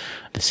 whereas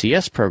the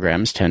CS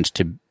programs tend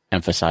to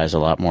emphasize a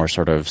lot more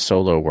sort of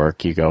solo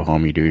work. You go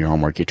home, you do your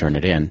homework, you turn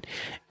it in.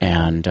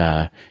 And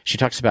she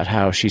talks about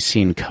how she's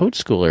seen code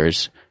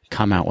schoolers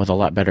come out with a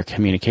lot better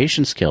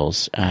communication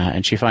skills,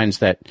 and she finds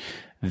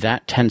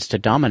that tends to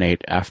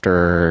dominate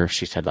after,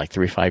 she said,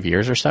 3-5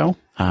 years or so,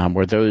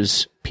 where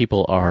those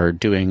people are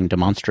doing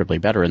demonstrably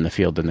better in the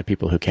field than the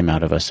people who came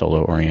out of a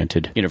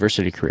solo-oriented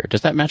university career.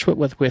 Does that match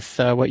with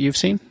what you've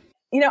seen?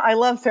 I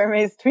love Sarah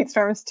May's tweet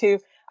storms too.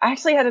 I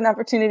actually had an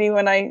opportunity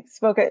when I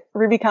spoke at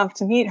RubyConf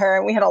to meet her,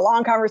 and we had a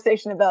long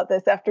conversation about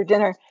this after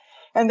dinner,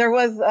 and there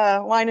was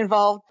wine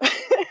involved.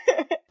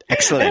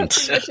 Excellent.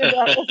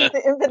 That was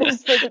the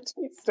impetus for the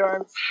tweet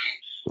storm.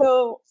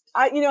 So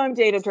I'm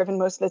data-driven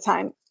most of the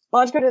time.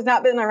 LaunchCode has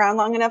not been around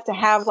long enough to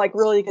have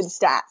really good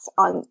stats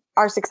on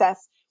our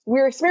success.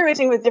 We're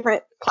experimenting with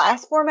different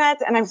class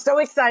formats, and I'm so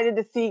excited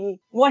to see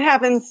what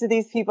happens to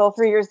these people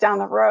 3 years down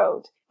the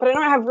road. But I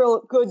don't have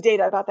real good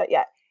data about that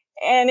yet.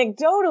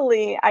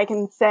 Anecdotally, I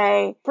can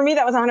say, for me,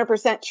 that was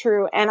 100%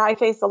 true. And I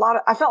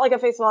felt like I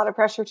faced a lot of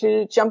pressure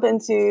to jump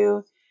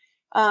into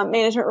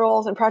management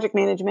roles and project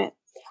management.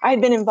 I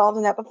had been involved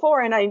in that before,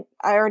 and I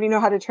already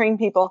know how to train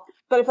people.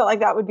 But I felt like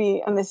that would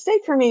be a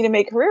mistake for me to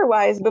make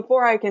career-wise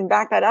before I can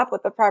back that up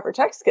with the proper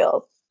tech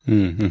skills.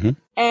 Mm-hmm.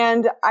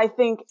 And I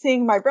think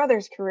seeing my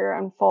brother's career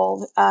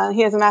unfold,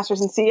 he has a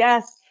master's in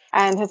CS,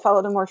 and has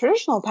followed a more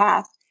traditional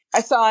path.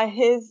 I saw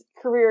his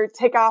career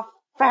take off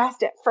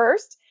fast at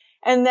first,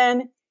 and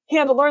then he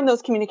had to learn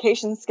those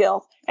communication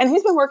skills. And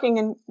he's been working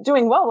and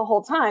doing well the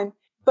whole time.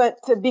 But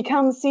to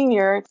become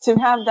senior, to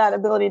have that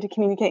ability to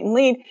communicate and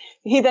lead,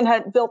 he then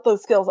had built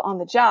those skills on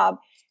the job,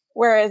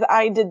 whereas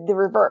I did the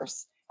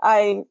reverse.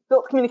 I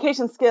built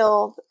communication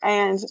skills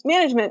and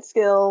management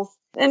skills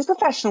and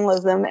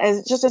professionalism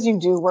just as you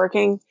do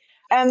working,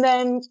 and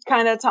then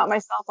kind of taught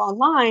myself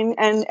online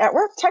and at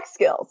work tech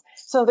skills.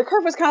 So the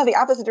curve was kind of the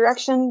opposite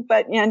direction,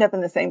 but you end up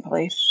in the same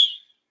place.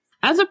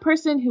 As a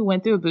person who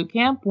went through a boot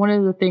camp, one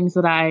of the things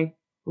that I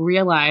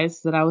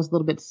realized that I was a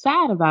little bit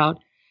sad about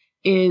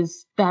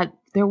is that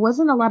there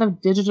wasn't a lot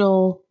of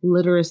digital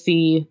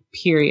literacy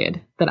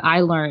period that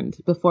I learned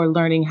before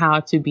learning how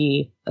to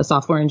be a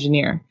software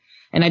engineer.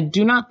 And I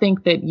do not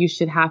think that you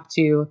should have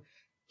to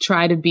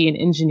try to be an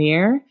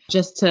engineer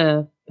just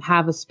to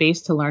have a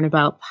space to learn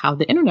about how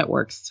the internet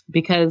works,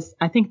 because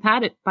I think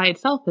that by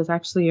itself is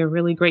actually a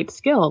really great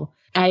skill.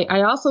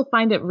 I also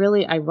find it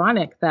really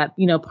ironic that,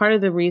 part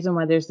of the reason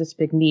why there's this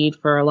big need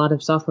for a lot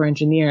of software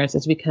engineers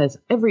is because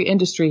every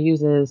industry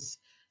uses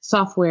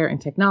software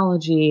and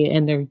technology,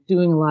 and they're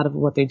doing a lot of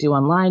what they do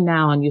online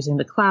now and using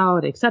the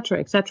cloud, et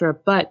cetera,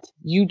 but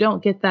you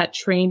don't get that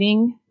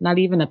training, not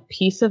even a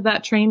piece of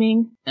that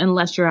training,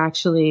 unless you're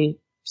actually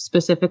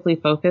specifically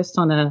focused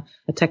on a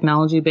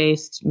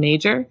technology-based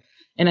major.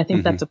 And I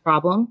think that's a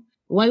problem.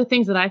 One of the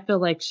things that I feel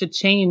like should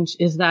change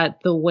is that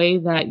the way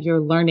that you're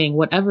learning,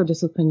 whatever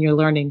discipline you're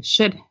learning,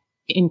 should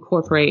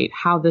incorporate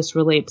how this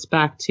relates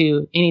back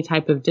to any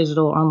type of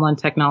digital online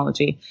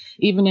technology,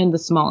 even in the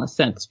smallest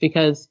sense,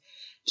 because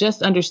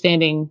just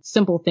understanding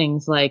simple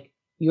things like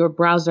your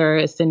browser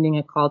is sending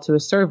a call to a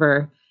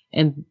server,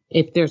 and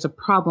if there's a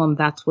problem,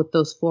 that's what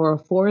those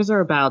 404s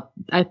are about.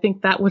 I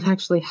think that would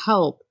actually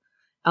help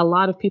a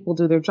lot of people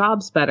do their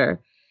jobs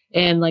better.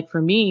 And like for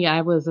me,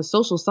 I was a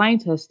social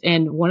scientist,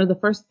 and one of the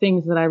first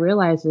things that I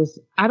realized is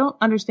I don't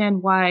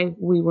understand why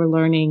we were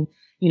learning,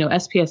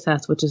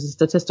 SPSS, which is a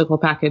statistical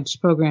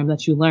package program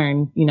that you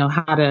learn,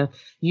 how to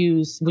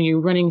use when you're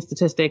running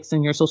statistics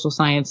in your social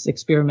science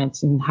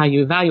experiments and how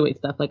you evaluate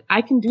stuff. Like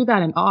I can do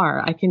that in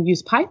R. I can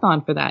use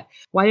Python for that.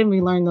 Why didn't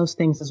we learn those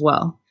things as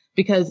well?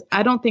 Because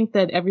I don't think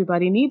that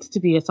everybody needs to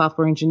be a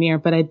software engineer,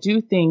 but I do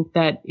think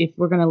that if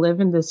we're going to live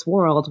in this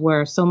world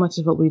where so much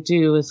of what we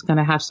do is going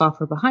to have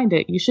software behind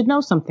it, you should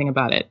know something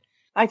about it.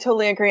 I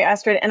totally agree,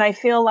 Astrid. And I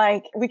feel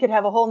like we could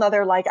have a whole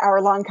nother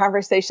hour-long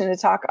conversation to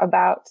talk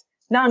about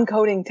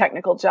non-coding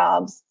technical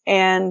jobs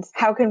and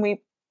how can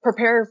we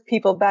prepare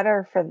people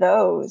better for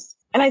those.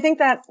 And I think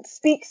that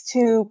speaks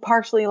to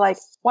partially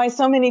why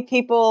so many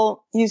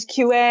people use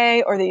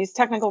QA or they use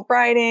technical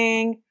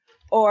writing.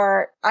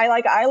 Or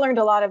I learned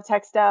a lot of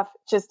tech stuff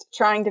just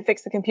trying to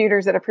fix the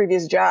computers at a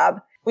previous job.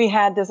 We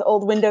had this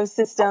old Windows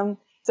system.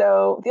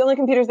 So the only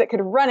computers that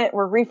could run it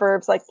were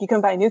refurbs. You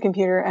couldn't buy a new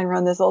computer and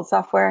run this old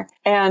software.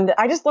 And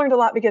I just learned a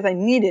lot because I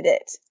needed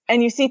it.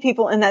 And you see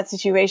people in that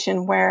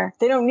situation where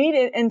they don't need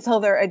it until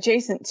they're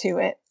adjacent to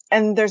it.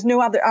 And there's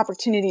no other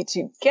opportunity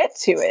to get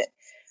to it.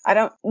 I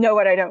don't know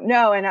what I don't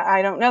know. And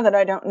I don't know that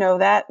I don't know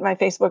that. My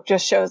Facebook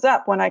just shows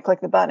up when I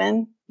click the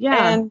button.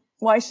 Yeah. And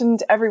why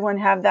shouldn't everyone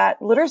have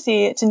that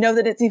literacy to know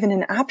that it's even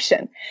an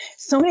option?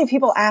 So many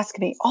people ask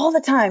me all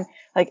the time,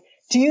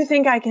 do you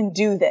think I can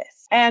do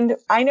this? And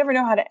I never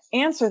know how to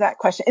answer that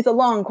question. It's a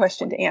long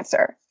question to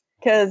answer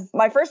because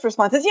my first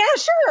response is, yeah,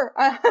 sure.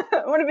 I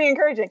want to be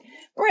encouraging.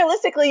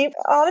 Realistically,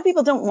 a lot of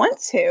people don't want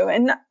to.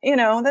 And,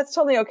 that's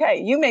totally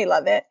okay. You may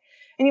love it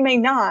and you may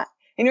not.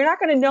 And you're not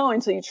going to know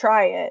until you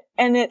try it.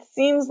 And it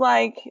seems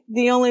like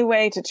the only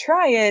way to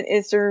try it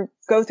is to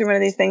go through one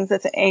of these things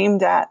that's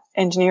aimed at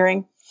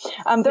engineering.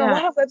 There are a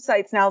lot of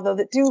websites now, though,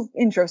 that do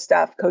intro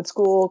stuff. Code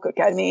School, Code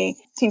Academy,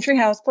 Team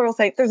Treehouse,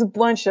 Pluralsight. There's a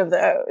bunch of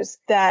those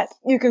that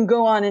you can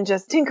go on and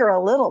just tinker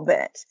a little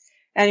bit.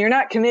 And you're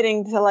not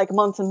committing to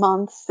months and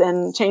months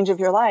and change of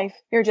your life.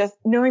 You're just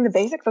knowing the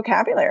basic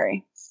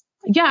vocabulary.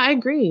 Yeah, I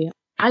agree.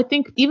 I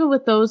think even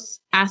with those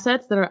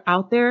assets that are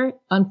out there,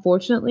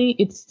 unfortunately,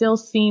 it still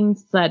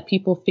seems that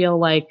people feel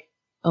like,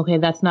 okay,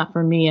 that's not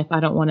for me if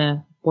I don't want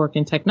to work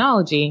in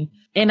technology.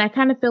 And I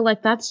kind of feel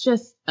like that's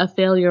just a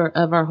failure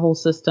of our whole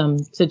system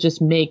to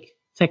just make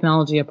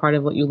technology a part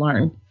of what you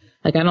learn.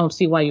 I don't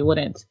see why you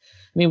wouldn't.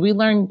 I mean, we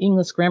learn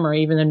English grammar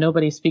even though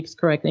nobody speaks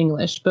correct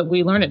English, but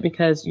we learn it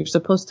because you're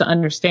supposed to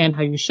understand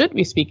how you should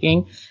be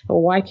speaking. But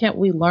why can't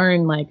we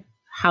learn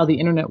how the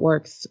internet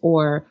works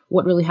or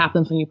what really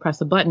happens when you press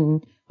a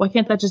button? Why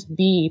can't that just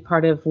be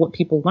part of what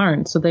people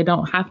learn so they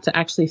don't have to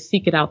actually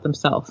seek it out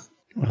themselves?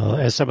 Well,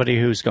 as somebody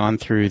who's gone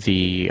through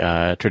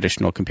the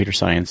traditional computer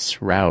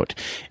science route,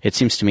 it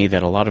seems to me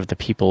that a lot of the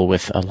people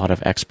with a lot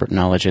of expert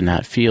knowledge in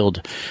that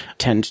field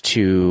tend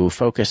to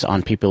focus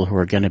on people who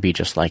are going to be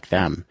just like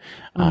them.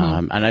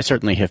 And I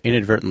certainly have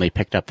inadvertently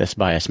picked up this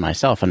bias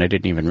myself, and I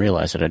didn't even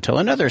realize it until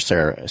another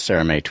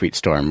Sarah May tweet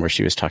storm where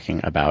she was talking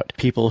about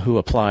people who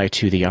apply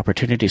to the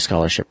Opportunity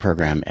Scholarship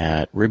Program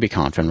at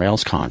RubyConf and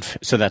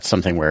RailsConf. So that's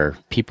something where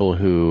people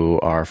who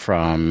are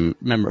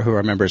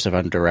members of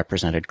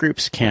underrepresented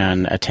groups can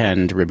can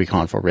attend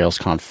RubyConf or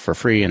RailsConf for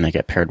free, and they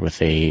get paired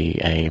with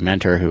a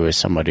mentor who is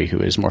somebody who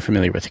is more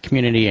familiar with the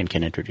community and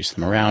can introduce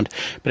them around.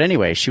 But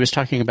anyway, she was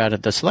talking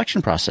about the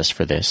selection process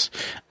for this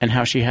and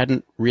how she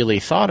hadn't really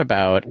thought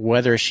about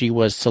whether she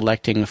was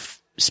selecting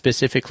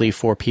specifically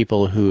for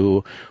people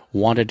who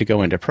wanted to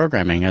go into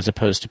programming as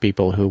opposed to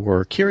people who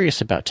were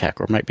curious about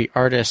tech or might be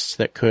artists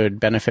that could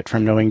benefit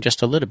from knowing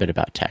just a little bit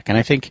about tech. And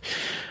I think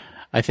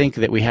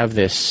that we have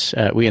this,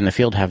 we in the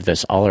field have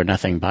this all or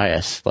nothing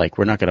bias. Like,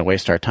 we're not going to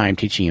waste our time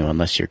teaching you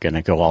unless you're going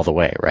to go all the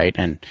way, right?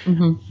 And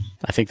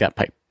I think that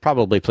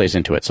probably plays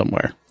into it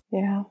somewhere.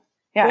 Yeah.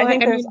 Yeah, well, I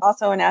think there's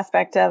also an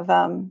aspect of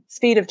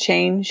speed of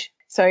change.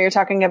 So you're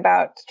talking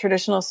about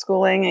traditional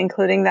schooling,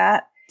 including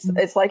that.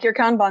 It's like your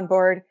Kanban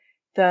board.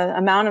 The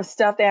amount of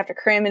stuff they have to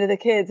cram into the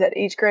kids at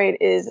each grade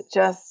is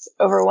just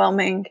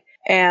overwhelming.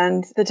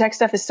 And the tech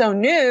stuff is so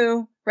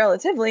new,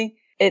 relatively,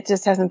 it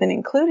just hasn't been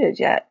included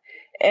yet.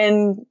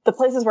 And the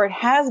places where it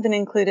has been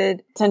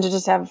included tend to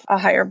just have a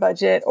higher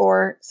budget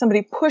or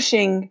somebody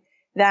pushing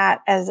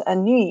that as a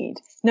need.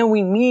 No,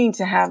 we need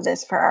to have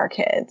this for our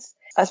kids.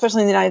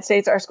 Especially in the United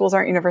States, our schools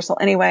aren't universal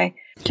anyway.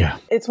 Yeah.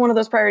 It's one of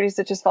those priorities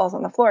that just falls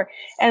on the floor.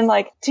 And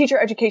like, teacher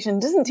education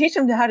doesn't teach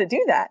them how to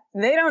do that.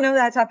 They don't know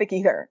that topic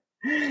either.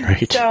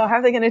 Right. So how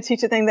are they going to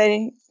teach a thing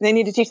they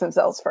need to teach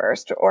themselves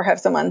first or have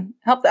someone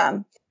help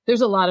them?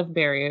 There's a lot of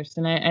barriers.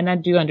 And I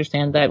do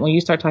understand that when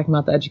you start talking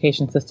about the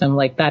education system,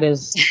 like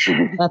that's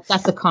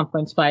a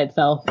conference by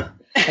itself.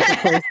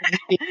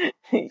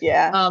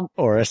 Yeah.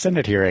 Or a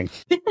Senate hearing.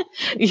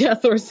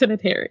 Yes, or a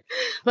Senate hearing.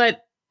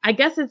 But I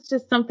guess it's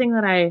just something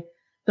that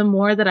the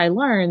more that I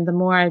learn, the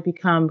more I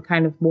become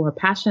kind of more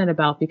passionate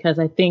about, because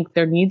I think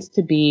there needs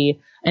to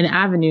be an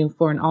avenue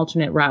for an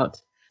alternate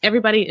route.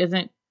 Everybody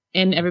isn't,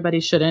 and everybody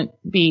shouldn't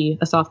be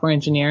a software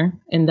engineer,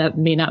 and that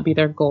may not be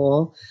their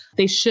goal.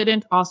 They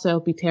shouldn't also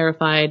be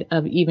terrified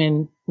of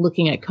even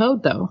looking at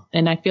code, though.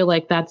 And I feel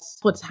like that's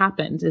what's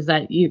happened, is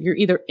that you're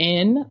either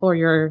in or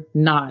you're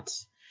not.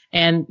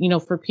 And,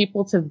 for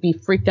people to be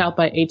freaked out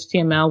by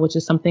HTML, which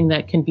is something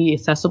that can be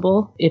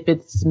accessible if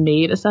it's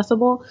made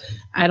accessible,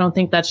 I don't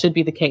think that should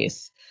be the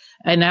case.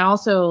 And I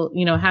also,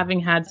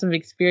 having had some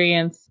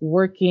experience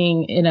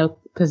working in a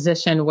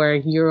position where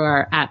you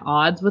are at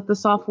odds with the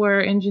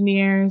software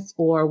engineers,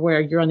 or where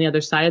you're on the other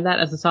side of that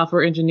as a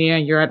software engineer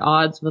and you're at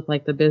odds with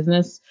like the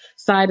business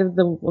side of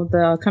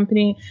the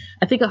company,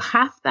 I think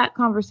half that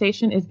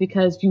conversation is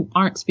because you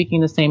aren't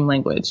speaking the same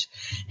language.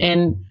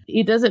 And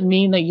it doesn't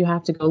mean that you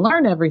have to go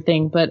learn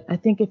everything, but I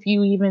think if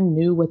you even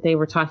knew what they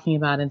were talking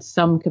about in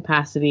some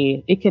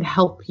capacity, it could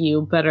help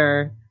you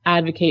better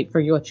advocate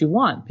for what you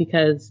want,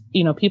 because,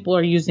 people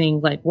are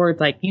using like words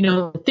like,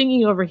 the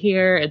thingy over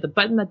here, the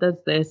button that does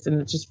this,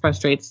 and it just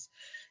frustrates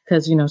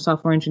because,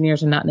 software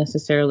engineers are not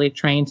necessarily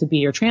trained to be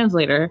your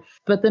translator.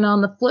 But then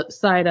on the flip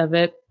side of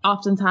it,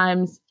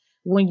 oftentimes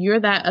when you're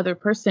that other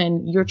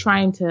person, you're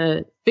trying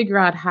to figure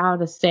out how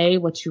to say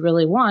what you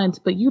really want,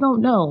 but you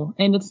don't know.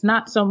 And it's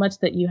not so much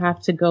that you have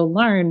to go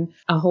learn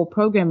a whole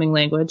programming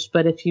language,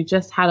 but if you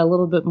just had a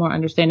little bit more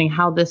understanding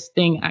how this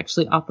thing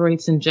actually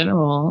operates in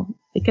general,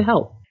 it could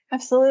help.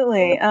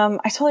 Absolutely. I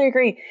totally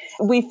agree.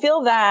 We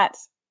feel that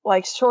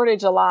like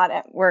shortage a lot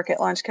at work at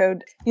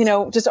LaunchCode,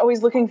 just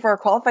always looking for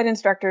qualified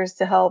instructors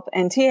to help,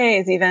 and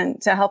TAs even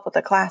to help with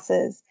the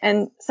classes.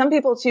 And some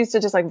people choose to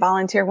just like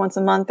volunteer once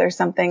a month or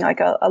something, like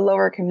a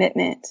lower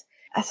commitment.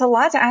 That's a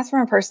lot to ask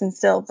from a person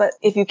still, but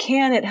if you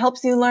can, it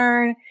helps you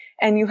learn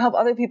and you help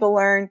other people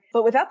learn.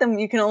 But without them,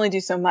 you can only do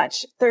so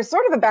much. There's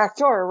sort of a back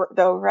door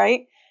though,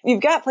 right?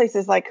 You've got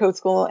places like Code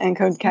School and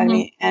Code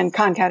Academy and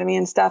Khan Academy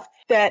and stuff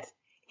that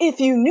if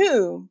you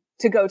knew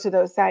to go to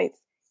those sites,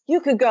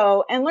 you could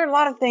go and learn a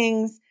lot of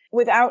things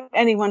without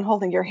anyone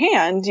holding your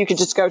hand. You could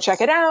just go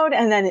check it out.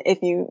 And then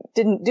if you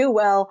didn't do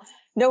well,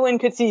 no one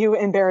could see you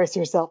embarrass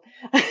yourself.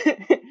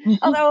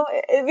 Although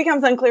it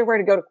becomes unclear where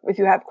to go if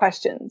you have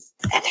questions.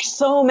 And there's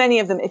so many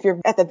of them. If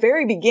you're at the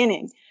very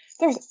beginning,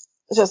 there's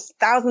just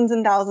thousands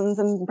and thousands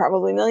and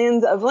probably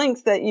millions of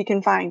links that you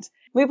can find.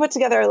 We put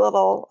together a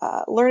little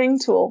learning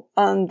tool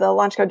on the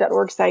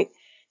launchcode.org site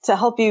to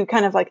help you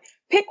kind of like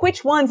pick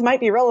which ones might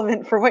be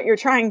relevant for what you're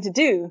trying to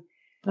do.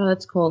 Oh,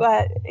 that's cool.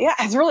 But yeah,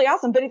 it's really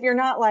awesome. But if you're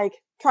not like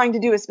trying to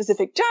do a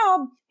specific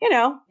job,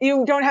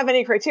 you don't have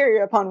any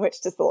criteria upon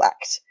which to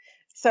select.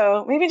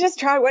 So maybe just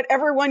try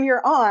whatever one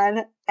you're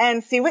on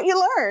and see what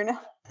you learn.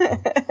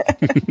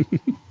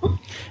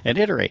 And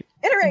iterate.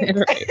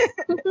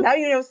 Now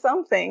you know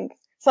something.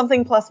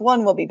 Something plus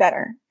one will be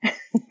better.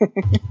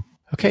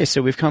 Okay,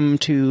 so we've come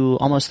to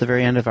almost the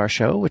very end of our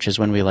show, which is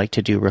when we like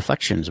to do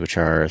reflections, which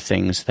are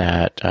things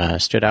that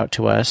stood out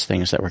to us,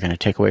 things that we're going to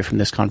take away from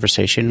this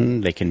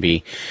conversation. They can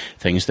be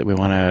things that we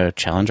want to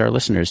challenge our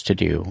listeners to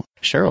do.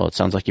 Cheryl, it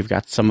sounds like you've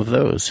got some of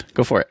those.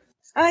 Go for it.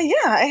 Yeah,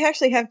 I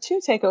actually have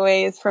two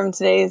takeaways from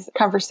today's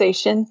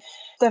conversation.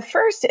 The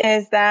first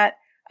is that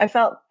I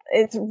felt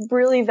it's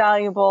really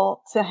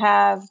valuable to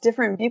have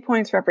different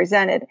viewpoints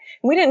represented.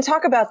 We didn't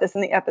talk about this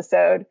in the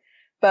episode,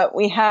 but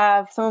we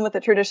have someone with a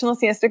traditional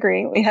CS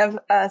degree. We have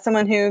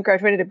someone who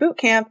graduated a boot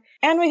camp,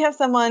 and we have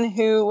someone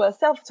who was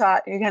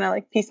self-taught, who kind of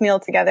like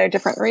piecemealed together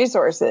different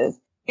resources.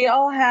 We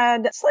all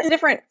had slightly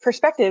different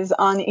perspectives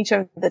on each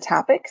of the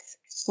topics,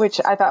 which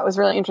I thought was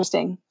really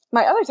interesting.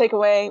 My other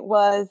takeaway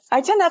was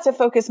I tend not to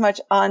focus much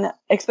on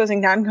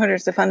exposing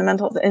non-coders to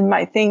fundamentals in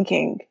my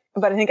thinking.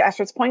 But I think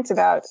Astrid's points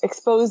about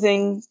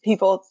exposing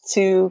people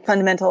to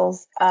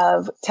fundamentals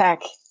of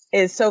tech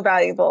is so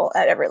valuable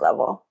at every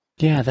level.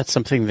 Yeah, that's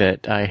something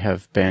that I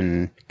have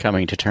been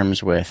coming to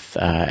terms with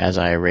as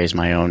I raise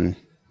my own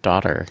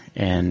daughter.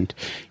 And,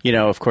 you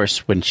know, of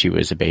course, when she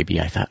was a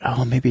baby, I thought,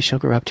 oh, maybe she'll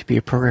grow up to be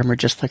a programmer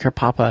just like her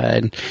papa.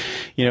 And,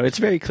 you know, it's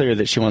very clear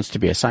that she wants to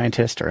be a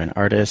scientist or an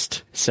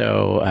artist.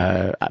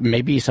 So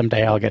maybe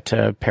someday I'll get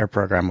to pair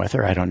program with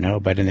her. I don't know.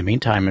 But in the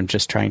meantime, I'm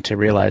just trying to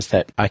realize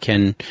that I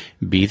can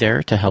be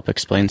there to help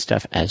explain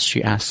stuff as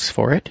she asks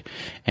for it.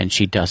 And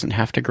she doesn't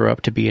have to grow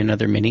up to be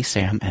another mini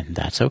Sam, and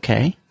that's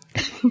okay. I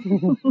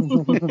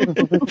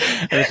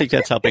think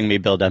that's helping me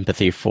build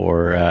empathy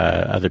for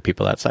other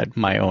people outside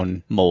my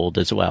own mold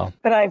as well.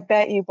 But I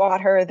bet you bought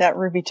her that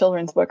Ruby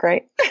children's book,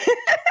 right?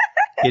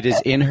 It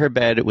is in her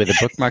bed with a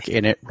bookmark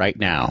in it right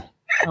now.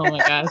 Oh my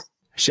gosh.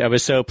 I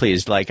was so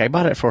pleased. Like, I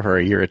bought it for her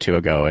a year or two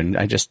ago, and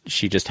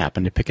she just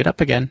happened to pick it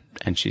up again,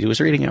 and she was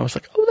reading it. I was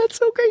like, oh, that's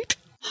so great.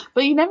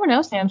 But you never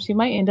know, Sam. She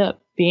might end up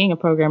being a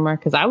programmer,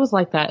 because I was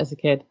like that as a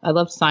kid. I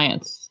loved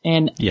science.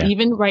 And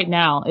even right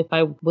now, if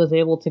I was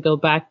able to go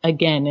back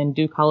again and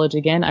do college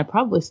again, I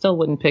probably still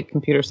wouldn't pick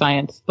computer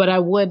science, but I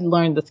would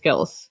learn the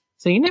skills.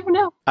 So you never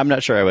know. I'm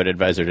not sure I would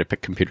advise her to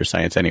pick computer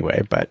science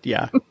anyway, but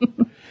yeah.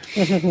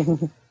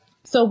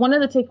 So one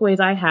of the takeaways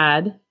I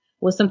had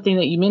was something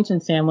that you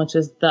mentioned, Sam, which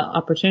is the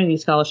Opportunity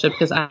Scholarship,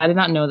 because I did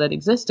not know that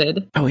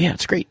existed. Oh, yeah,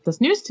 it's great.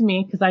 That's news to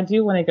me, because I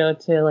do want to go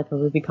to like a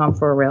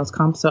RubyConf or a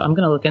RailsConf, so I'm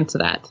going to look into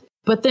that.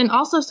 But then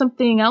also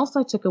something else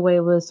I took away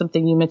was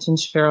something you mentioned,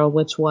 Cheryl,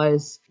 which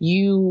was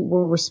you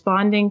were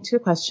responding to a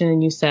question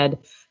and you said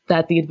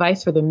that the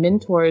advice for the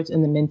mentors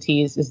and the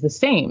mentees is the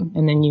same.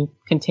 And then you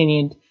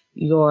continued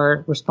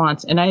your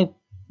response. And I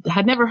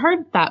had never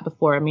heard that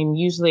before. I mean,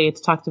 usually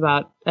it's talked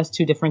about as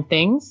two different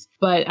things.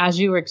 But as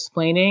you were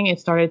explaining,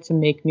 it started to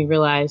make me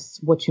realize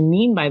what you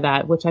mean by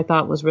that, which I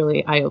thought was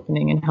really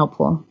eye-opening and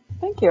helpful.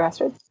 Thank you,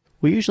 Astrid.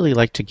 We usually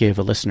like to give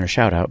a listener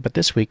shout-out, but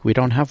this week we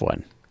don't have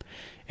one.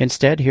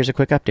 Instead, here's a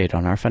quick update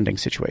on our funding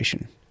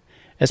situation.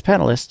 As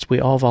panelists, we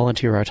all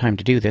volunteer our time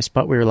to do this,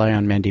 but we rely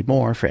on Mandy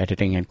more for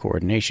editing and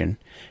coordination,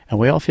 and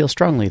we all feel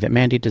strongly that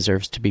Mandy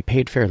deserves to be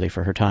paid fairly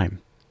for her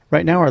time.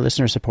 Right now, our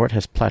listener support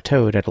has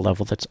plateaued at a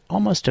level that's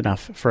almost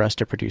enough for us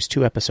to produce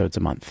 2 episodes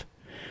a month.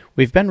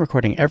 We've been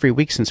recording every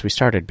week since we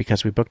started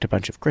because we booked a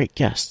bunch of great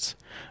guests,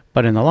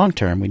 but in the long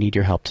term, we need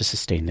your help to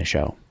sustain the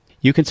show.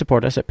 You can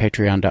support us at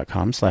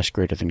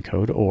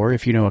patreon.com/greaterthancode, or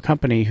if you know a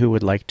company who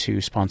would like to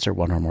sponsor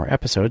one or more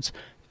episodes,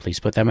 please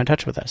put them in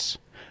touch with us.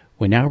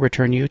 We now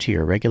return you to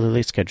your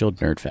regularly scheduled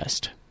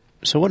Nerdfest.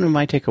 So one of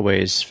my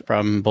takeaways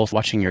from both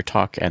watching your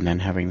talk and then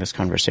having this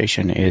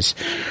conversation is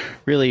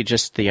really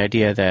just the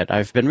idea that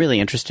I've been really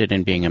interested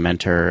in being a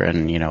mentor,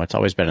 and, you know, it's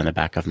always been in the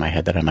back of my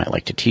head that I might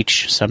like to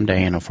teach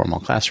someday in a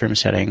formal classroom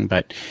setting,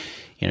 but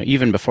you know,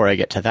 even before I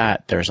get to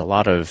that, there's a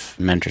lot of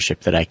mentorship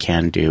that I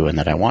can do and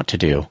that I want to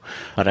do,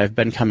 but I've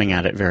been coming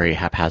at it very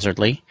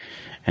haphazardly.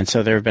 And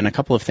so there have been a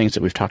couple of things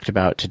that we've talked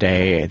about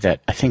today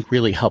that I think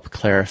really help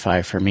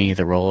clarify for me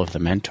the role of the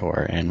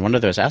mentor. And one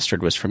of those,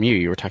 Astrid, was from you.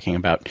 You were talking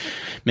about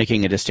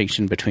making a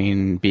distinction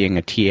between being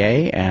a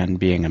TA and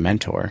being a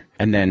mentor.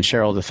 And then,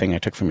 Cheryl, the thing I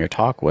took from your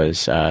talk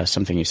was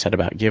something you said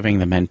about giving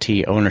the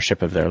mentee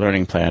ownership of their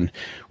learning plan,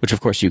 which,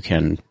 of course, you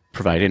can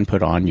provide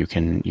input on, you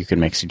can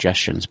make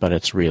suggestions, but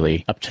it's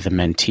really up to the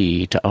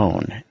mentee to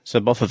own.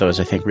 So both of those,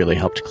 I think, really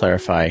helped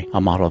clarify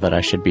a model that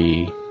I should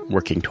be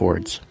working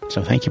towards.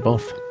 So thank you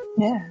both.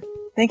 Yeah.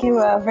 Thank you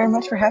very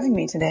much for having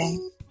me today.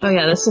 Oh,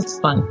 yeah, this is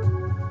fun.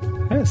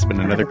 Yeah, it's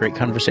been another great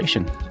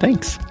conversation.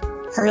 Thanks.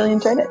 I really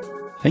enjoyed it.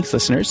 Thanks,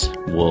 listeners.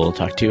 We'll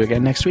talk to you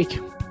again next week.